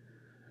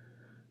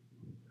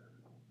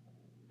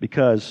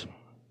 Because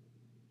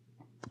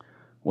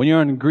when you're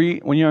on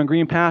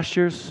green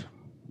pastures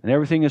and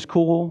everything is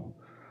cool,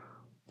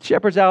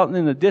 shepherd's out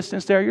in the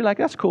distance there, you're like,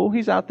 that's cool,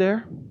 he's out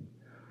there.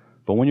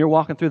 But when you're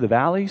walking through the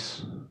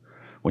valleys,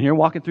 when you're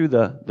walking through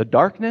the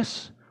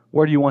darkness,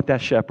 where do you want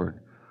that shepherd?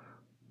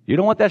 You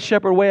don't want that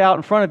shepherd way out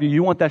in front of you.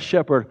 You want that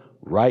shepherd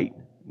right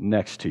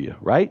next to you,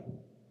 right?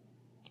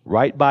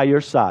 Right by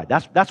your side.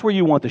 That's where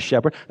you want the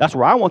shepherd. That's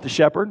where I want the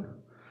shepherd,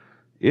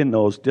 in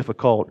those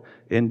difficult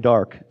and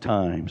dark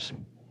times.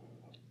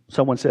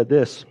 Someone said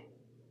this: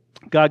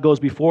 God goes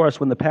before us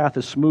when the path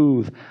is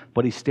smooth,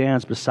 but He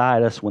stands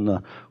beside us when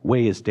the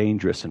way is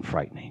dangerous and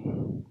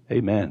frightening.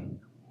 Amen.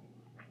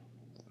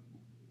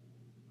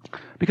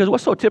 Because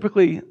what's so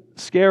typically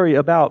scary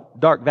about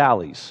dark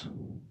valleys,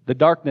 the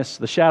darkness,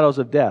 the shadows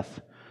of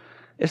death,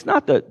 it's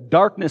not the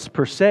darkness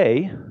per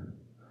se.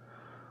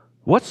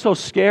 What's so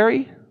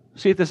scary?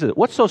 See if this is it.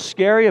 What's so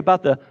scary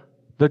about the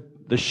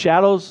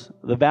shadows,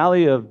 the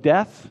valley of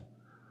death,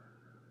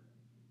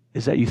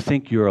 is that you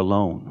think you're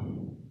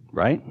alone,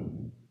 right?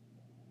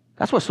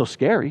 That's what's so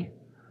scary.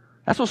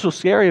 That's what's so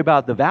scary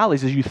about the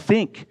valleys, is you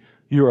think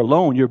you're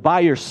alone. You're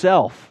by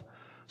yourself.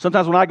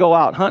 Sometimes when I go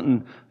out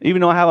hunting, even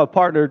though I have a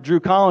partner,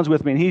 Drew Collins,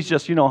 with me, and he's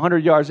just,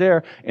 100 yards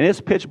there, and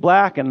it's pitch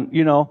black, and,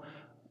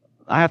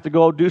 I have to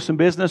go do some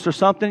business or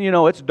something,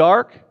 it's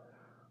dark.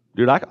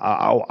 Dude,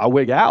 I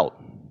wig out.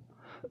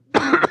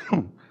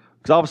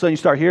 Because all of a sudden you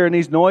start hearing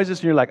these noises,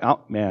 and you're like,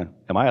 oh, man,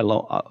 am I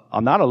alone?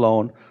 I'm not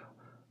alone.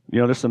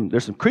 There's some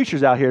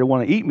creatures out here that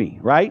want to eat me,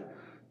 right?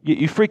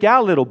 You freak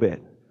out a little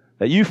bit.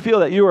 That you feel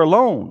that you're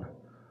alone.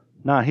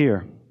 Not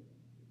here.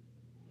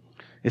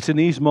 It's in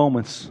these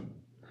moments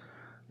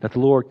that the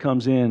Lord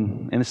comes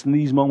in, and it's in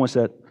these moments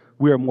that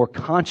we are more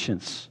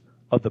conscious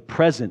of the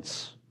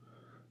presence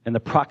and the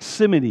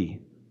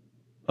proximity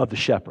of the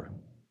shepherd,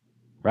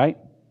 right?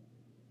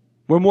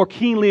 We're more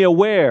keenly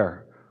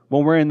aware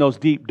when we're in those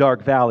deep,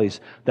 dark valleys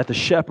that the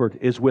shepherd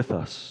is with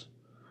us.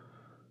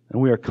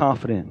 And we are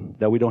confident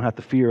that we don't have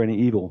to fear any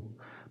evil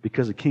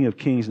because the King of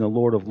Kings and the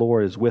Lord of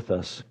Lords is with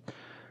us.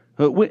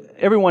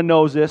 Everyone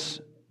knows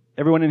this.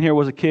 Everyone in here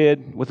was a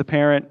kid with a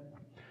parent.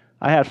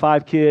 I had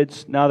 5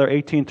 kids. Now they're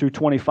 18 through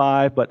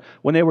 25. But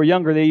when they were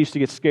younger, they used to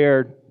get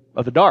scared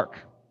of the dark,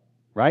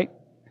 right?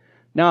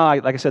 Now,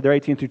 like I said, they're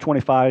 18 through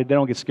 25. They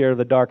don't get scared of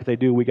the dark. If they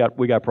do, we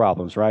got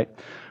problems, right?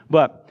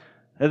 But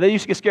they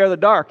used to get scared of the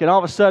dark. And all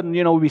of a sudden,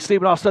 we'd be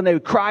sleeping. All of a sudden, they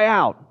would cry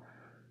out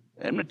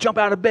and jump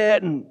out of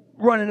bed and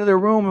run into their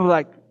room and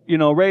like,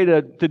 ready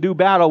to do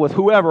battle with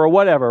whoever or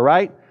whatever,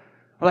 right?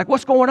 We're like,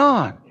 what's going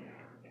on?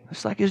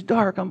 It's like, it's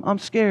dark. I'm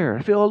scared.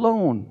 I feel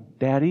alone,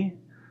 Daddy.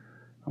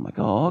 I'm like,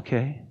 oh,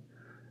 okay.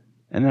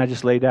 And then I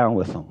just lay down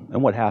with them.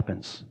 And what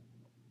happens?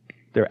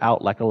 They're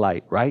out like a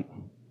light, right?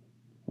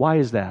 Why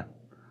is that?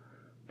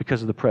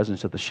 Because of the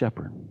presence of the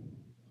shepherd.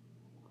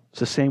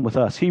 It's the same with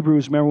us.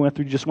 Hebrews, remember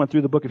we just went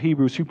through the book of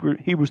Hebrews.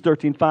 Hebrews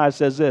 13:5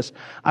 says this: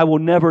 I will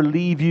never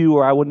leave you,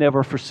 or I will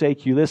never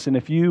forsake you. Listen,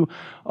 if you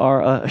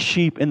are a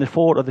sheep in the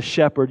fold of the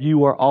shepherd,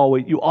 you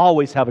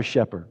always have a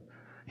shepherd.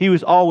 He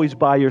was always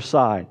by your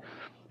side.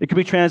 It could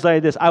be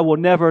translated this: I will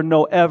never,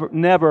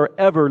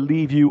 ever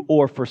leave you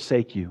or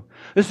forsake you.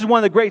 This is one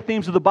of the great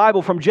themes of the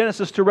Bible, from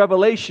Genesis to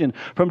Revelation.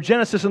 From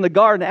Genesis in the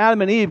garden,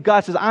 Adam and Eve,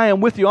 God says, I am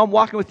with you. I'm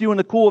walking with you in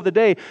the cool of the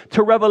day.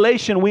 To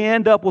Revelation, we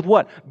end up with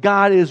what?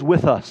 God is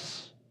with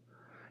us.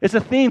 It's a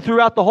theme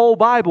throughout the whole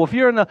Bible. If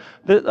you're in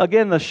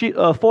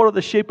the fold of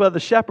the sheep of the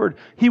shepherd,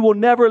 He will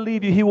never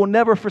leave you. He will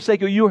never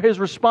forsake you. You are His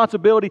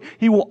responsibility.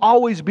 He will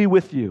always be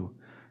with you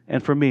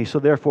and for me. So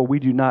therefore, we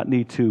do not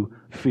need to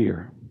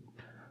fear,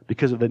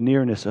 because of the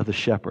nearness of the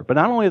shepherd. But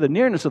not only the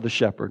nearness of the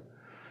shepherd,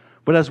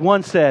 but as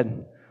one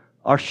said,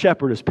 our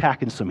shepherd is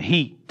packing some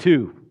heat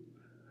too.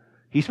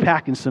 He's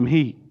packing some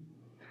heat.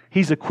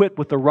 He's equipped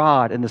with the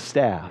rod and the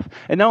staff.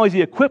 And not only is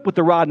He equipped with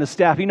the rod and the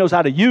staff, He knows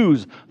how to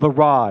use the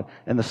rod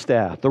and the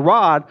staff. The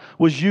rod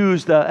was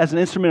used as an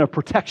instrument of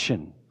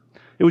protection.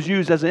 It was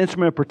used as an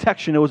instrument of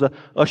protection. It was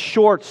a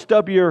short,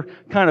 stubbier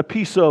kind of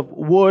piece of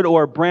wood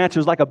or a branch. It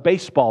was like a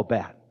baseball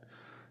bat.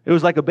 It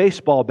was like a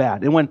baseball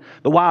bat. And when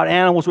the wild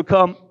animals would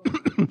come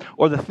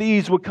or the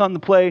thieves would come to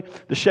play,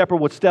 the shepherd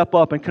would step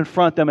up and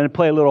confront them and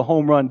play a little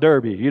home run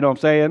derby. You know what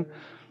I'm saying?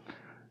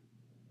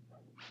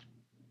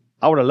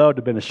 I would have loved to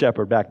have been a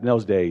shepherd back in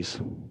those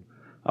days.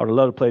 I would have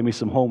loved to play me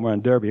some home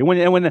run derby. And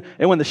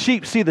when the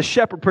sheep see the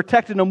shepherd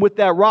protecting them with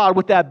that rod,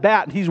 with that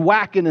bat, and he's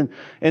whacking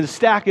and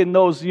stacking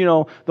those,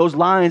 those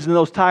lions and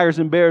those tigers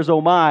and bears, oh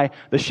my,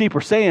 the sheep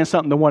are saying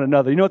something to one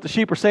another. You know what the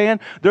sheep are saying?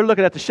 They're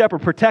looking at the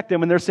shepherd protect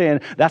them, and they're saying,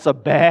 that's a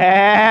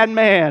bad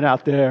man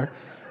out there.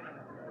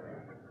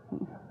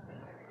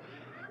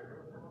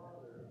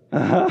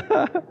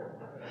 But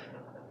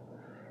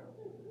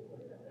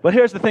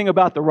here's the thing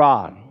about the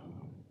rod.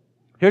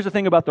 Here's the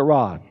thing about the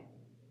rod.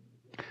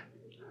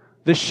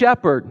 The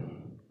shepherd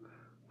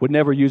would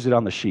never use it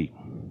on the sheep.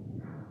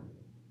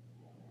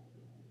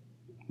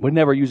 Would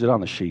never use it on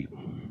the sheep.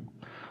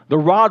 The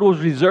rod was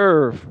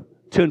reserved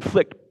to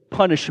inflict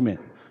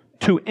punishment,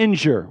 to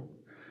injure.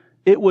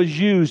 It was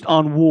used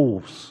on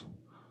wolves.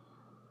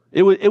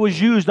 It was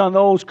used on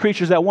those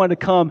creatures that wanted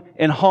to come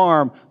and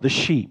harm the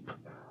sheep.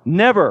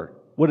 Never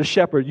would a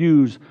shepherd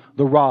use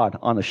the rod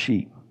on a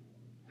sheep.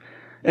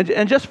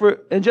 And just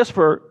for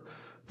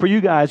you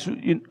guys,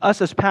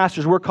 us as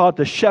pastors, we're called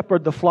to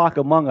shepherd the flock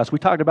among us. We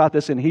talked about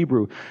this in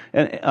Hebrews,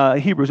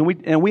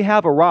 and we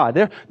have a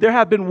rod. There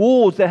have been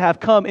wolves that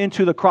have come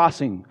into the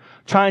crossing,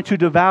 trying to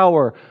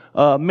devour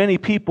many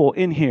people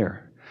in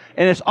here.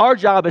 And it's our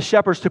job as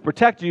shepherds to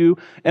protect you.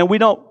 And we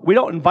don't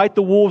invite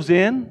the wolves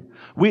in.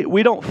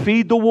 We don't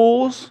feed the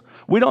wolves.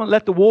 We don't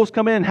let the wolves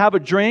come in and have a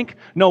drink.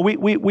 No,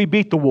 we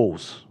beat the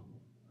wolves.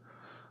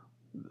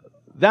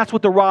 That's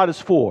what the rod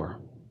is for.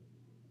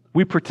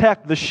 We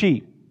protect the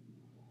sheep.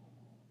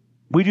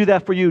 We do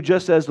that for you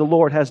just as the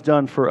Lord has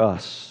done for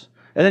us.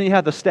 And then you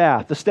have the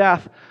staff. The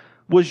staff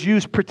was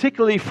used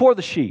particularly for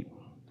the sheep.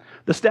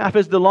 The staff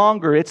is the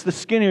longer, it's the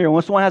skinnier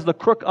one. This one has the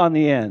crook on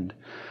the end.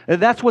 And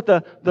that's what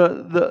the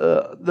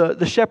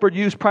shepherd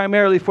used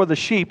primarily for the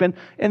sheep. And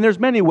there's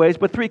many ways,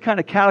 but three kind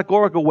of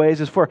categorical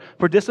ways is for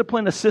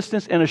discipline,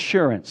 assistance, and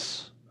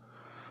assurance.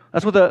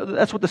 That's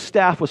what the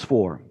staff was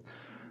for.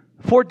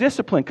 For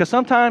discipline, because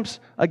sometimes,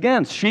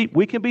 again, sheep,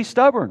 we can be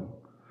stubborn.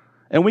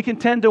 And we can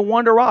tend to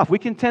wander off. We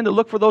can tend to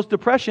look for those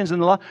depressions,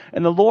 and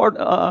the Lord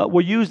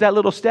will use that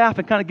little staff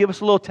and kind of give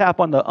us a little tap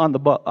on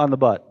the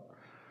butt.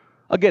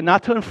 Again,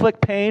 not to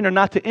inflict pain or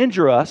not to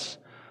injure us,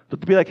 but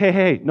to be like,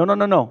 hey,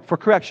 no, for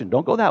correction.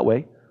 Don't go that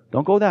way.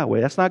 Don't go that way.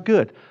 That's not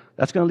good.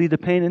 That's going to lead to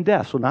pain and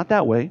death. So not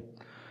that way.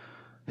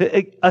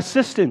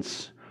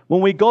 Assistance.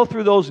 When we go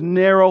through those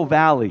narrow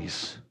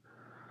valleys,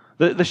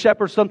 the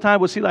shepherd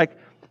sometimes will see like,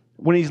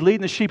 when he's leading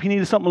the sheep, he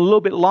needed something a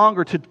little bit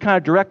longer to kind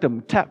of direct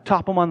them,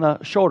 top them on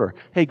the shoulder.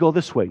 Hey, go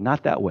this way,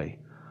 not that way.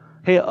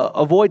 Hey,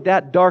 avoid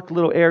that dark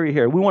little area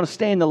here. We want to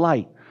stay in the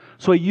light.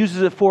 So he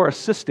uses it for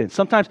assistance.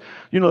 Sometimes,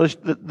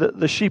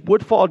 the sheep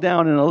would fall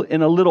down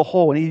in a little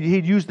hole, and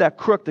he'd use that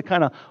crook to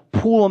kind of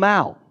pull them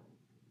out.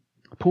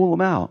 Pull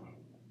them out.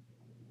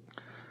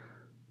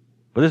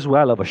 But this is what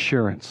I love,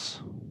 assurance.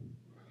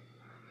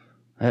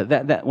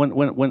 That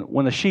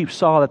when the sheep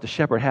saw that the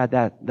shepherd had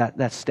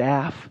that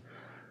staff,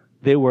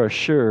 they were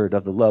assured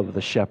of the love of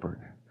the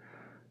shepherd.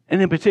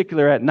 And in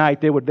particular, at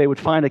night, they would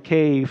find a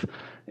cave,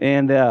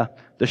 and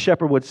the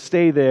shepherd would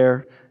stay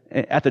there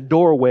at the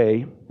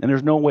doorway, and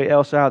there's no way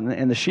else out,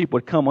 and the sheep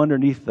would come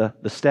underneath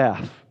the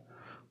staff,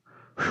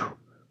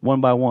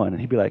 one by one.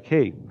 And he'd be like,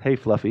 hey,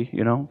 Fluffy,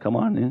 come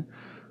on in.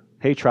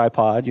 Hey,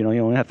 Tripod, you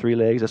only have 3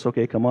 legs. That's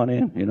okay, come on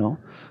in,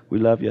 we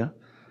love you,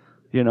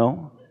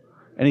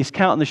 And he's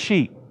counting the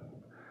sheep.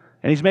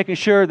 And he's making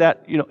sure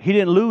that, he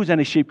didn't lose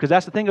any sheep, because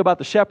that's the thing about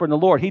the shepherd and the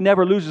Lord. He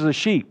never loses a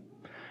sheep.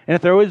 And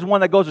if there is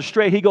one that goes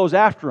astray, he goes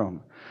after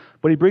them.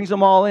 But he brings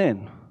them all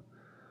in.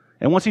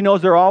 And once he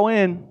knows they're all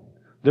in,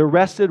 they're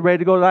rested, ready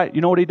to go tonight,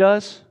 you know what he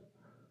does?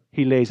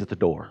 He lays at the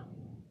door.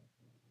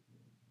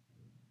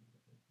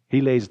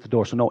 He lays at the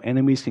door so no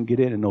enemies can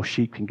get in and no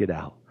sheep can get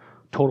out.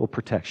 Total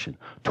protection.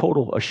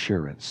 Total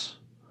assurance.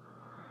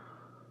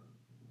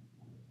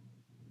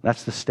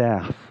 That's the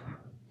staff.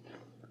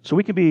 So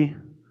we can be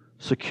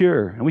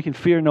secure, and we can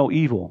fear no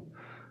evil,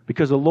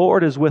 because the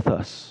Lord is with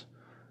us,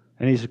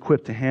 and He's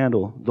equipped to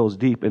handle those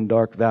deep and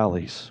dark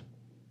valleys.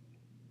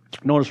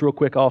 Notice real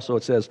quick also,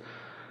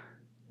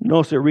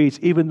 notice it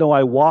reads, even though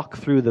I walk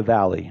through the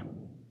valley.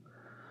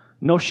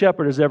 No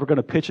shepherd is ever going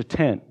to pitch a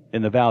tent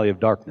in the valley of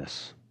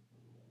darkness.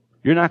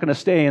 You're not going to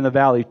stay in the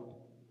valley.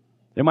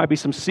 There might be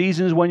some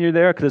seasons when you're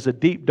there, because it's a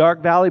deep,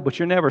 dark valley, but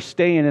you're never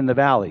staying in the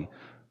valley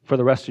for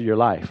the rest of your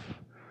life.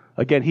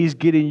 Again, He's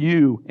getting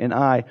you and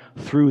I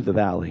through the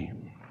valley.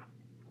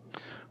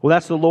 Well,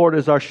 that's the Lord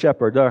as our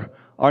shepherd.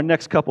 Our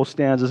next couple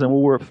stanzas, and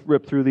we'll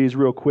rip through these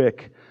real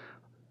quick,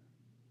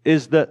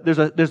 is that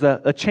there's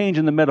a change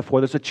in the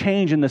metaphor. There's a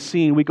change in the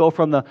scene. We go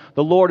from the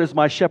Lord is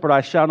my shepherd,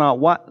 I shall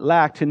not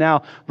lack, to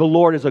now the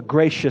Lord is a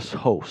gracious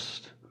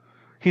host.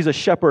 He's a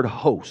shepherd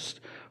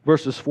host.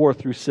 verses 4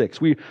 through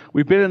 6. We've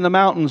been in the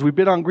mountains, we've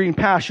been on green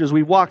pastures,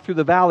 we've walked through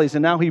the valleys,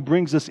 and now He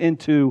brings us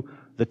into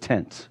the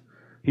tent.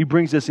 He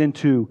brings us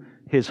into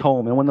His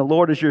home. And when the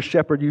Lord is your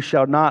shepherd, you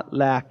shall not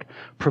lack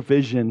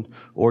provision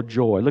or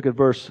joy. Look at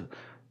verse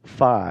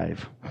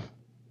 5.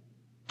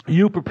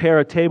 You prepare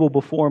a table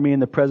before me in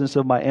the presence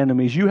of my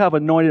enemies. You have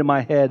anointed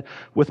my head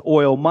with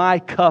oil. My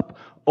cup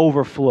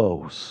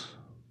overflows.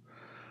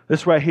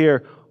 This right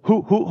here,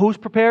 who's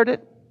prepared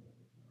it?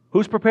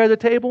 Who's prepared the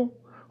table?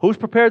 Who's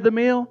prepared the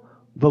meal?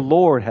 The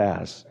Lord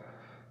has.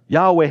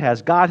 Yahweh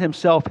has. God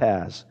Himself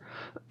has.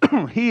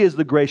 He is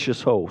the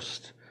gracious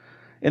host.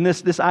 And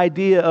this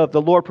idea of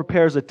the Lord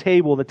prepares a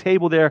table, the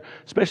table there,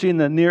 especially in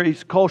the Near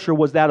East culture,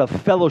 was that of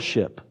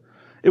fellowship.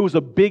 It was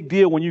a big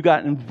deal when you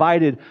got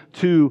invited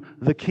to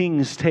the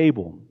king's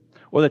table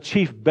or the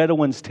chief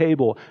Bedouin's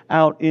table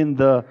out in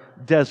the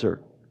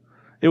desert.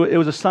 It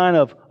was a sign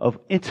of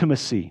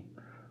intimacy,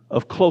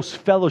 of close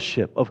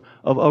fellowship, of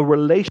a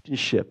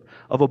relationship,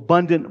 of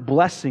abundant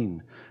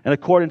blessing. And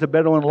according to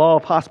Bedouin law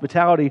of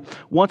hospitality,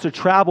 once a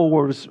traveler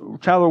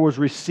was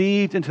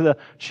received into the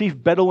chief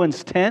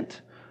Bedouin's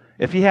tent,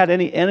 if he had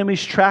any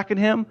enemies tracking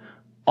him,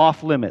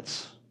 off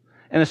limits.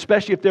 And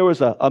especially if there was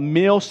a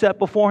meal set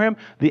before him,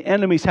 the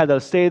enemies had to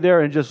stay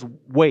there and just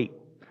wait.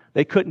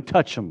 They couldn't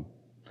touch him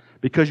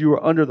because you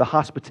were under the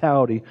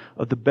hospitality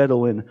of the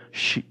Bedouin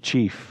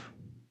chief.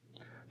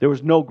 There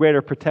was no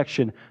greater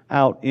protection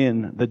out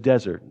in the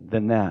desert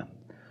than that.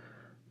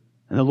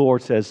 And the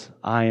Lord says,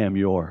 I am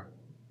your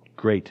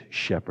great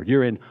shepherd.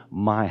 You're in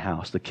my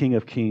house, the King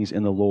of Kings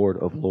and the Lord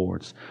of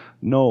Lords.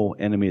 No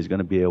enemy is going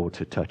to be able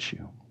to touch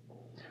you.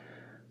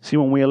 See,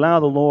 when we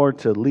allow the Lord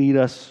to lead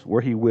us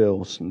where He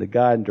wills and to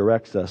guide and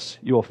directs us,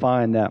 you'll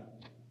find that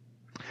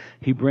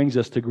He brings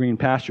us to green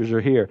pastures. Or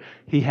here,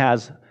 He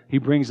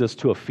brings us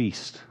to a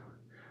feast.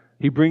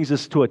 He brings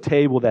us to a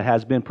table that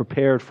has been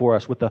prepared for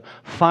us with the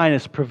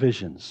finest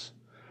provisions,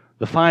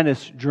 the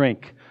finest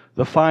drink,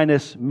 the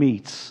finest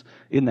meats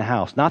in the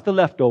house. Not the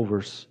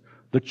leftovers,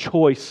 the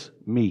choice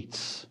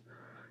meats.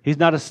 He's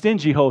not a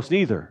stingy host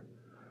either.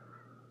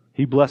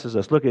 He blesses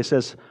us. Look, it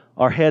says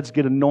our heads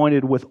get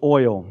anointed with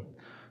oil.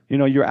 You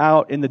know, you're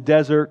out in the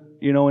desert,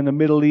 you know, in the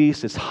Middle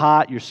East. It's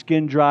hot. Your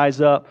skin dries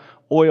up.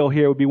 Oil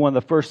here would be one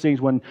of the first things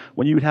when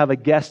you would have a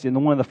guest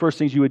in. One of the first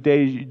things you would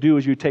do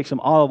is you would take some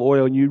olive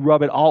oil and you'd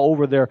rub it all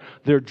over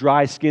their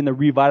dry skin to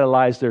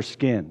revitalize their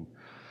skin.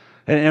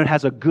 And it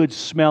has a good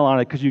smell on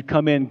it because you'd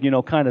come in, you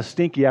know, kind of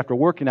stinky after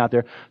working out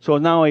there. So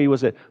not only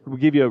would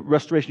give you a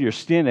restoration of your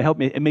skin,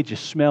 it made you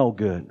smell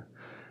good.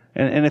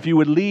 And if you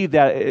would leave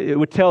that, it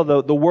would tell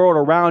the world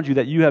around you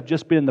that you have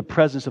just been in the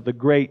presence of the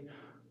great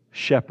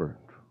shepherd.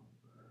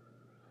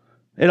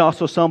 And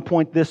also some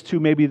point this to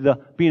maybe the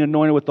being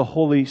anointed with the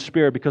Holy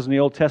Spirit, because in the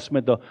Old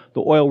Testament the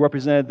oil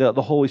represented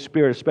the Holy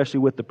Spirit, especially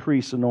with the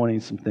priests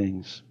anointing some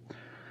things.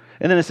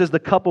 And then it says the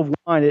cup of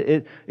wine,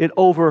 it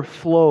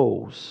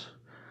overflows.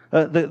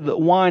 The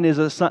wine is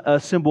a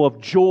symbol of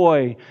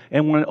joy,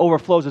 and when it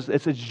overflows,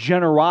 it's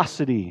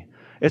generosity.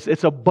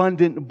 It's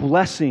abundant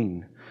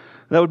blessing.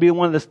 That would be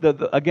one of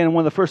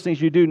the first things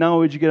you do. Not only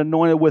would you get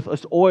anointed with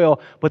this oil,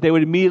 but they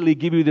would immediately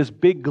give you this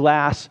big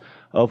glass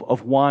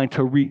of wine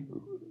to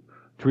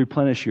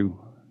replenish your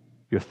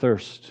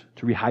thirst,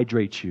 to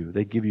rehydrate you.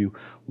 They give you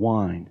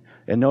wine.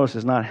 And notice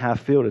it's not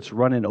half filled, it's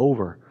running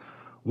over.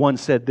 One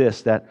said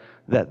this, that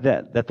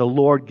the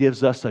Lord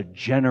gives us a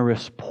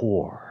generous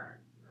pour.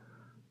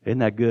 Isn't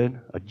that good?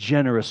 A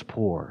generous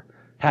pour.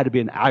 Had to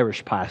be an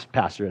Irish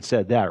pastor that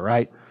said that,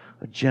 right?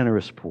 A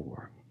generous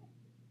pour.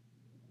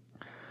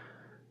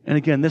 And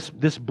again,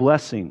 this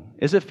blessing,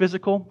 is it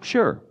physical?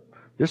 Sure.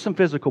 There's some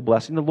physical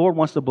blessing. The Lord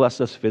wants to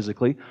bless us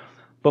physically.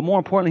 But more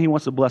importantly, He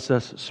wants to bless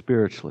us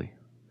spiritually.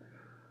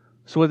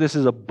 So this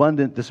is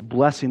abundant, this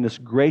blessing, this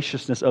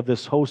graciousness of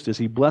this host is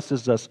He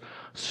blesses us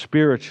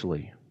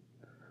spiritually.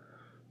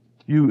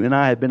 You and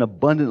I have been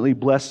abundantly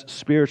blessed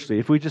spiritually.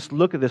 If we just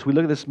look at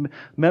this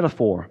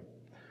metaphor.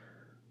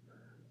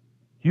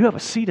 You have a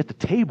seat at the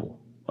table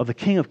of the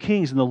King of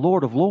Kings and the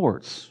Lord of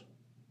Lords.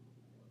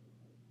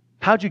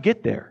 How'd you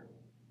get there?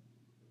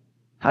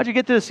 How'd you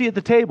get to the seat at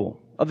the table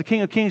of the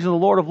King of Kings and the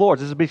Lord of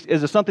Lords? Is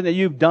it something that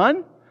you've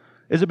done?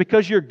 Is it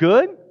because you're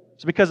good?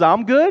 Is it because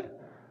I'm good?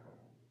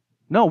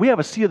 No, we have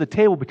a seat at the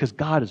table because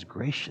God is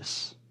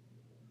gracious.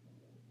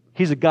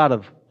 He's a God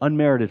of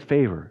unmerited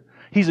favor.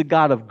 He's a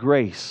God of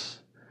grace.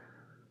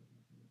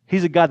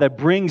 He's a God that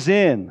brings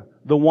in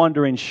the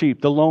wandering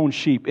sheep, the lone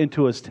sheep,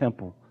 into His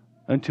temple,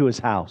 into His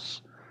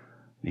house.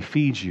 He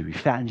feeds you, He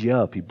fattens you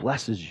up, He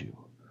blesses you.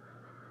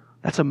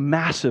 That's a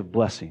massive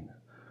blessing.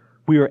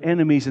 We are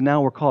enemies and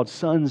now we're called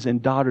sons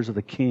and daughters of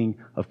the King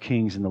of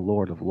Kings and the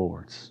Lord of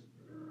Lords.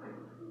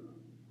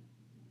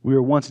 We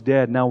were once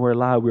dead, now we're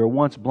alive. We were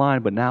once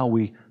blind, but now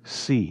we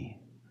see.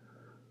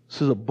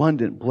 This is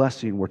abundant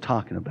blessing we're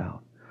talking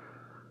about.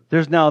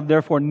 There's now,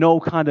 therefore,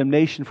 no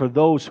condemnation for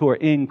those who are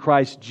in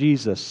Christ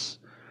Jesus.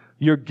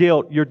 Your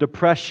guilt, your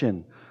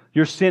depression,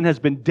 your sin has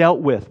been dealt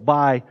with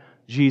by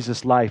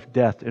Jesus' life,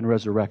 death, and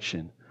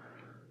resurrection.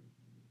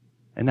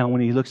 And now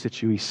when He looks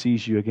at you, He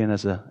sees you again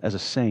as a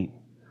saint,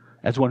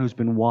 as one who's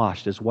been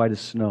washed as white as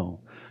snow.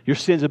 Your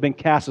sins have been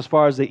cast as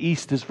far as the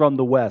east is from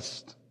the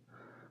west.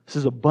 This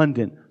is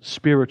abundant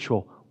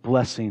spiritual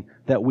blessing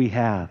that we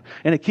have.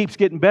 And it keeps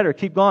getting better.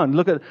 Keep going.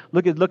 Look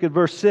at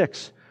verse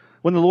 6.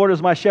 When the Lord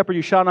is my shepherd,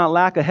 you shall not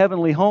lack a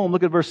heavenly home.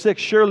 Look at verse 6.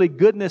 Surely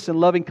goodness and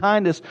loving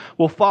kindness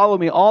will follow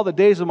me all the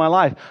days of my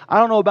life. I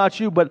don't know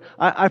about you, but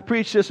I've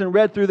preached this and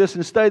read through this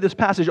and studied this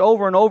passage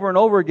over and over and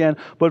over again.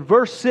 But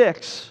verse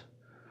 6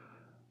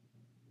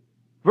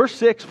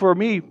 for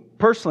me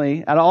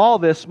personally, out of all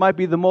this, might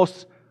be the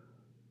most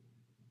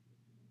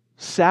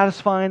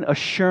satisfying,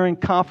 assuring,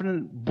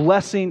 confident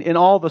blessing in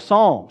all the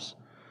Psalms.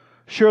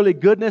 Surely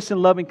goodness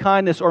and loving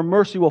kindness or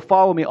mercy will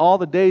follow me all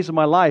the days of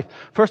my life.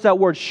 First, that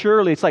word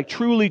surely, it's like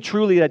truly,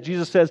 truly that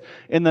Jesus says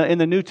in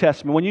the New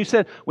Testament.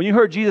 When you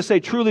heard Jesus say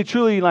truly,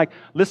 truly, you're like,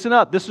 listen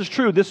up, this is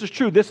true, this is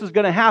true, this is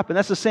going to happen.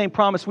 That's the same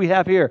promise we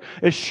have here.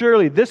 Is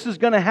surely, this is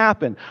going to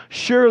happen.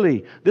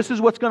 Surely, this is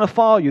what's going to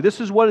follow you.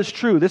 This is what is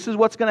true. This is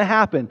what's going to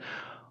happen.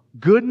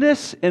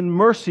 Goodness and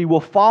mercy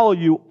will follow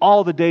you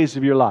all the days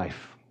of your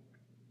life.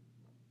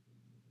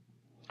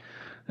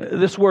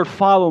 This word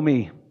follow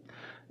me,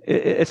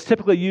 it's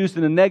typically used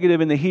in the negative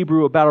in the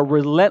Hebrew about a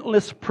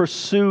relentless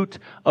pursuit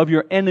of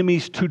your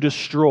enemies to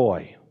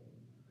destroy.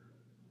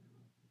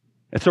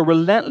 It's a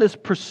relentless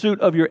pursuit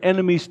of your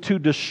enemies to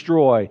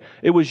destroy.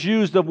 It was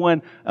used of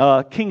when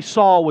King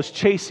Saul was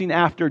chasing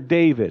after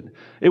David.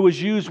 It was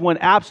used when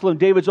Absalom,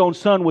 David's own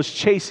son, was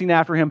chasing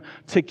after him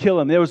to kill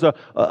him. There was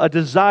a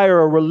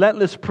desire, a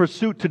relentless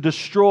pursuit to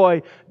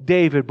destroy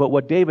David. But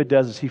what David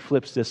does is he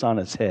flips this on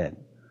its head.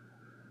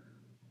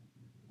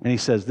 And he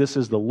says, this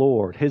is the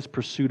Lord. His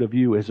pursuit of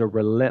you is a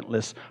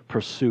relentless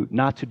pursuit,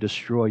 not to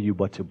destroy you,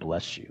 but to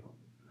bless you.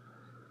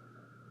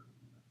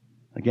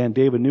 Again,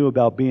 David knew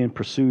about being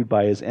pursued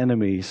by his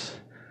enemies,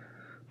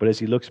 but as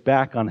he looks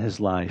back on his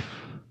life,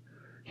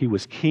 he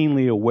was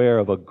keenly aware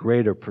of a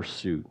greater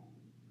pursuit.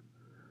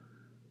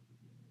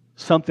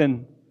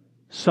 Someone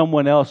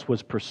else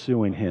was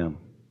pursuing him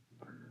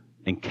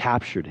and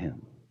captured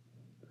him,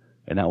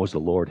 and that was the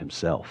Lord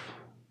Himself.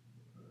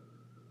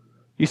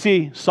 You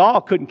see,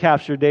 Saul couldn't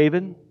capture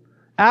David.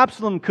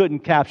 Absalom couldn't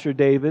capture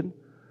David.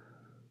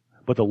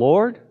 But the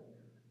Lord,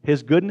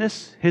 His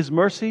goodness, His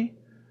mercy,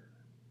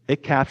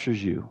 it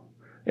captures you.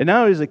 And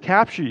not only does it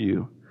capture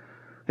you,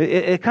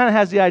 it kind of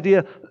has the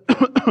idea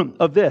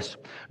of this.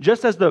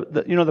 Just as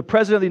the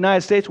President of the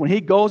United States, when he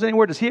goes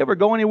anywhere, does he ever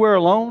go anywhere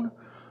alone?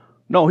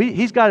 No,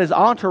 he's got his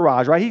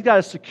entourage, right? He's got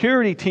a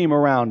security team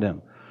around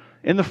him.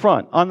 In the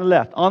front, on the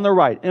left, on the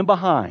right, and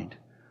behind.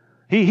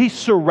 He's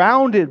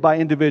surrounded by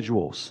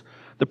individuals.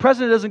 The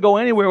president doesn't go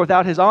anywhere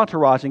without his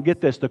entourage. And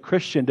get this, the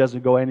Christian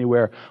doesn't go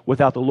anywhere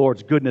without the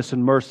Lord's goodness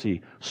and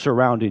mercy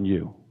surrounding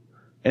you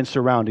and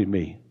surrounding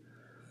me.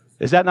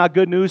 Is that not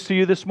good news to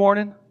you this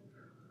morning?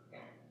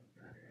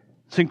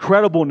 It's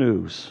incredible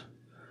news.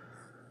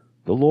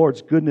 The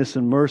Lord's goodness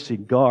and mercy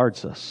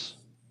guards us.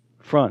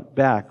 Front,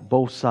 back,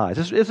 both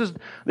sides. This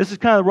is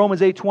kind of Romans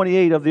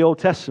 8:28 of the Old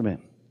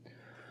Testament.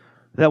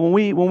 That when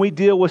we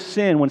deal with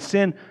sin, when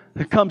sin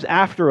comes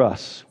after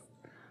us,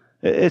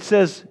 it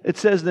says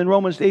in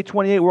Romans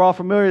 8:28, we're all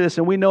familiar with this,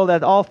 and we know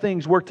that all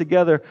things work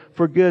together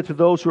for good to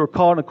those who are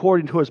called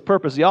according to His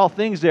purpose. The all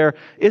things there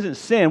isn't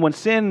sin. When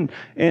sin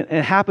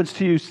and happens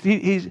to you,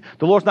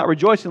 the Lord's not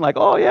rejoicing like,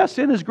 oh yeah,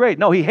 sin is great.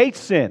 No, He hates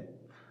sin.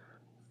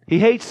 He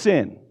hates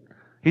sin.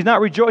 He's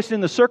not rejoicing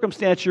in the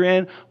circumstance you're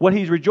in. What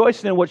He's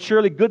rejoicing in, what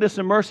surely goodness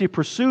and mercy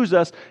pursues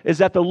us, is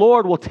that the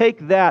Lord will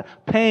take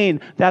that pain,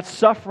 that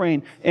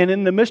suffering, and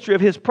in the mystery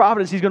of His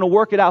providence, He's going to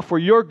work it out for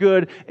your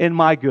good and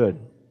my good.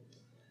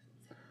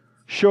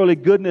 Surely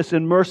goodness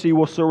and mercy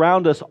will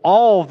surround us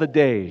all the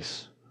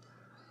days.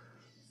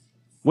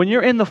 When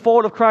you're in the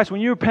fold of Christ,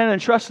 when you repent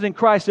and trusted in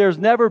Christ, there's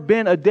never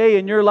been a day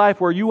in your life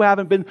where you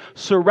haven't been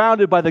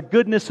surrounded by the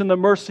goodness and the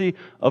mercy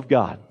of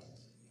God.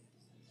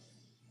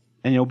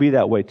 And you'll be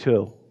that way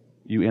till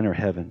you enter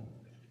heaven.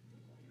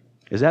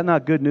 Is that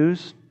not good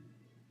news?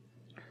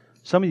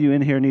 Some of you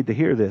in here need to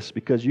hear this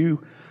because you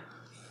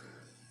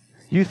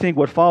think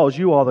what follows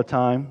you all the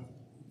time,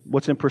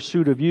 what's in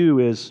pursuit of you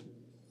is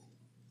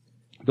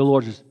the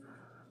Lord's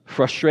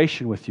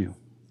frustration with you,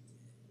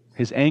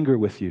 His anger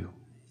with you.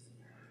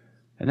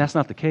 And that's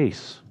not the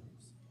case.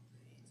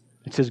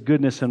 It's His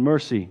goodness and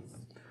mercy.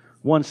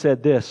 One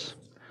said this,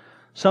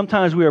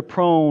 sometimes we are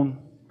prone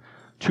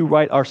to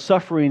write our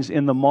sufferings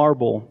in the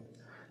marble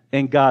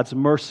and God's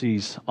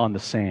mercies on the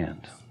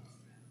sand.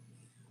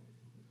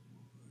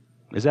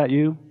 Is that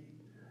you?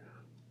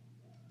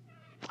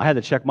 I had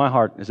to check my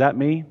heart. Is that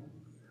me?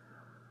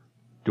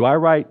 Do I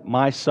write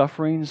my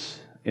sufferings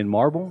in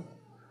marble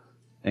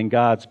and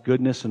God's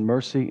goodness and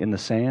mercy in the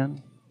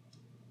sand?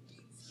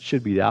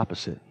 Should be the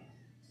opposite.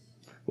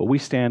 What we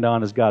stand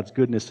on is God's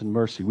goodness and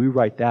mercy. We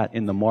write that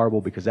in the marble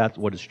because that's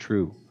what is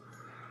true.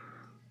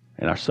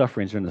 And our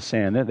sufferings are in the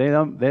sand.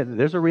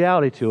 There's a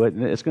reality to it,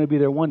 and it's going to be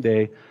there one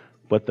day.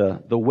 But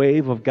the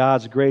wave of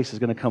God's grace is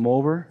going to come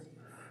over,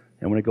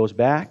 and when it goes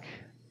back,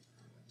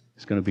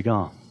 it's going to be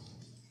gone.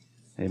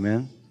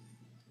 Amen?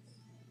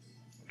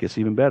 It gets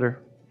even better.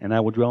 And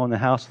I will dwell in the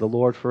house of the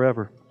Lord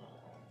forever.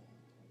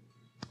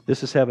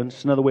 This is heaven.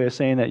 It's another way of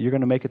saying that you're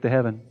going to make it to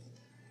heaven.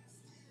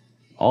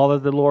 All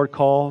that the Lord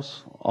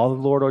calls, all that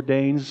the Lord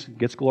ordains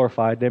gets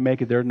glorified. They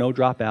make it. There are no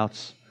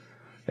dropouts.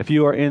 If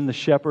you are in the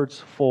shepherd's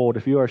fold,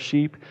 if you are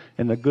sheep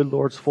in the good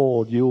Lord's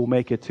fold, you will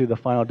make it to the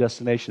final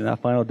destination.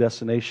 That final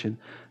destination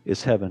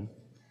is heaven.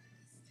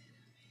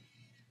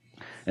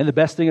 And the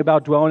best thing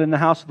about dwelling in the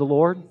house of the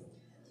Lord, you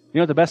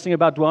know what the best thing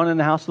about dwelling in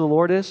the house of the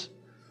Lord is?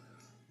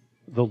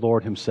 The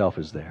Lord Himself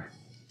is there.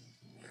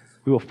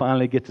 We will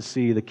finally get to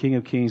see the King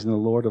of Kings and the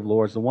Lord of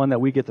Lords, the one that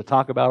we get to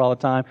talk about all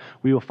the time.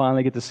 We will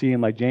finally get to see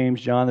Him like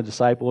James, John, the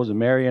disciples, and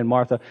Mary and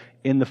Martha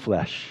in the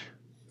flesh,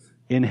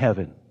 in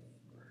heaven.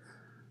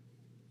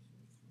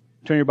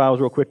 Turn your Bibles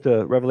real quick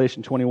to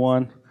Revelation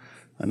 21.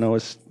 I know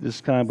it's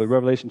this kind, but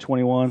Revelation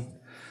 21.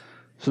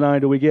 So not only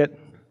do we get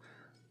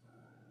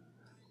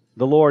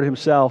the Lord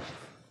Himself,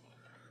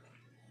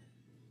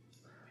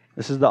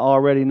 this is the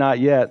already not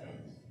yet.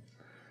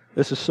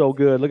 This is so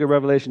good. Look at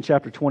Revelation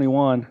chapter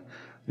 21.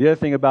 The other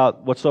thing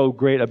about what's so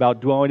great about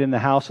dwelling in the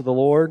house of the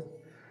Lord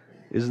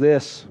is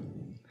this.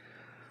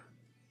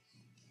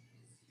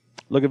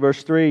 Look at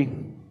verse 3.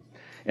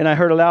 And I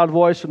heard a loud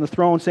voice from the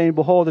throne saying,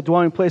 Behold, the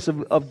dwelling place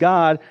of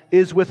God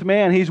is with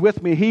man. He's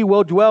with me. He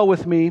will dwell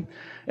with me,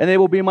 and they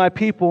will be my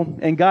people,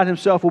 and God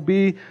Himself will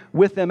be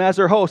with them as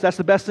their host. That's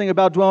the best thing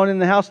about dwelling in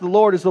the house of the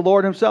Lord is the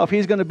Lord Himself.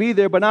 He's going to be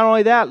there, but not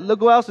only that,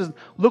 look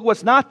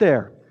what's not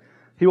there.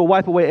 He will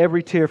wipe away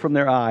every tear from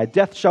their eye.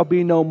 Death shall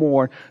be no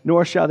more,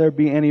 nor shall there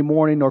be any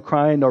mourning, nor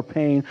crying, nor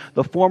pain.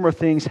 The former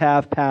things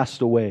have passed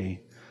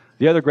away.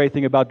 The other great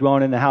thing about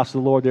dwelling in the house of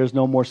the Lord, there is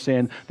no more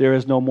sin, there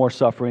is no more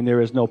suffering,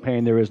 there is no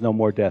pain, there is no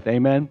more death.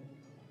 Amen?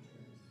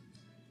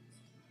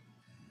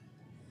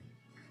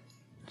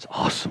 It's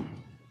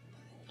awesome.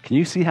 Can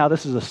you see how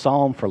this is a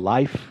psalm for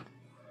life?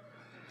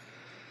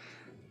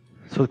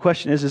 So the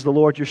question is the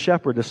Lord your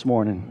shepherd this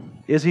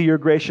morning? Is He your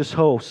gracious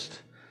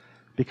host?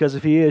 Because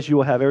if He is, you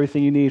will have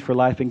everything you need for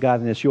life and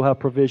godliness. You'll have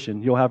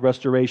provision. You'll have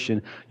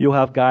restoration. You'll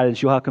have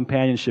guidance. You'll have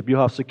companionship.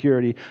 You'll have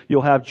security.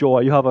 You'll have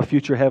joy. You'll have a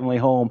future heavenly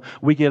home.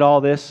 We get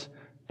all this,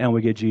 and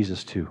we get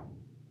Jesus too.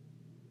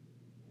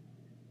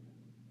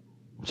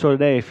 So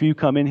today, if you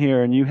come in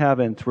here and you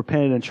haven't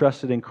repented and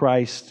trusted in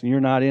Christ, and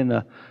you're not in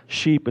the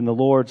sheep in the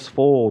Lord's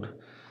fold,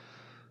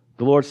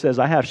 the Lord says,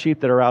 I have sheep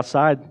that are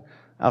outside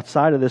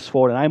of this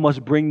fold, and I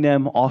must bring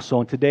them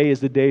also. And today is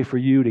the day for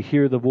you to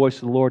hear the voice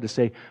of the Lord to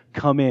say,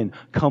 come in,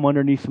 come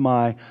underneath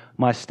my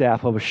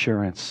staff of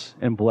assurance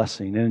and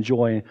blessing, and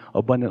enjoy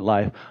abundant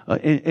life.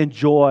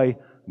 Enjoy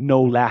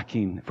no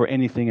lacking for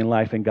anything in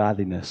life and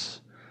godliness.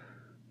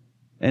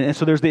 And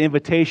so there's the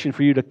invitation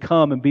for you to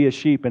come and be a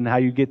sheep, and how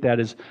you get that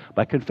is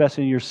by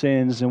confessing your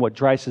sins and what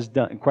Christ has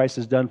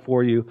done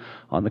for you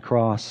on the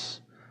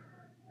cross,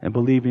 and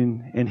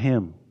believing in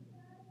Him.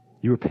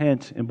 You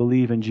repent and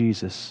believe in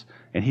Jesus,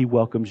 and He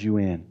welcomes you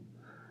in.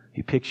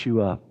 He picks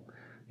you up.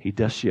 He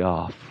dusts you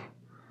off.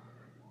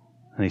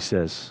 And He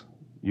says,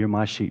 you're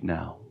my sheep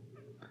now.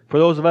 For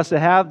those of us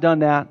that have done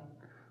that,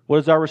 what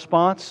is our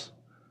response?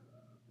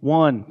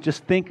 One,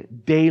 just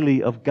think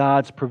daily of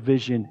God's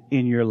provision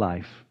in your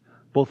life,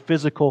 both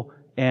physical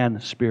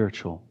and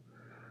spiritual.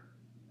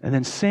 And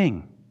then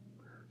sing.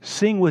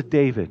 Sing with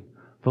David,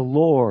 the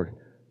Lord,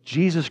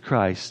 Jesus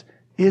Christ,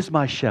 is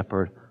my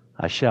shepherd.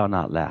 I shall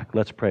not lack.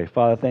 Let's pray.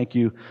 Father, thank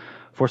You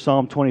for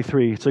Psalm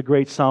 23. It's a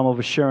great psalm of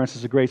assurance.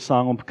 It's a great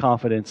song of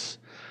confidence.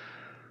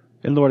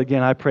 And Lord,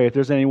 again, I pray if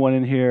there's anyone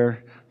in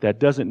here that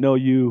doesn't know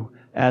You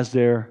as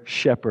their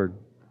shepherd,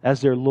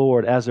 as their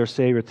Lord, as their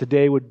Savior,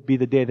 today would be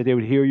the day that they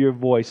would hear Your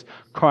voice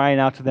crying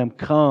out to them,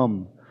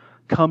 come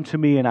to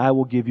Me and I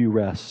will give you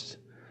rest.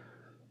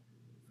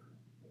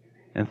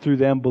 And through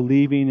them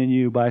believing in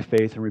You by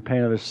faith and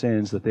repenting of their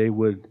sins, that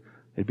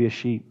they'd be a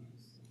sheep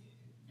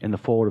in the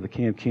fold of the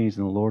King of Kings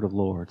and the Lord of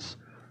Lords,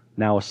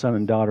 now a son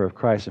and daughter of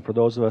Christ. And for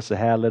those of us that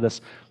have, let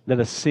us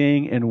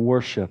sing and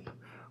worship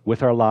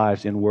with our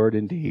lives in word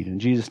and deed. In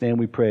Jesus' name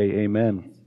we pray, amen.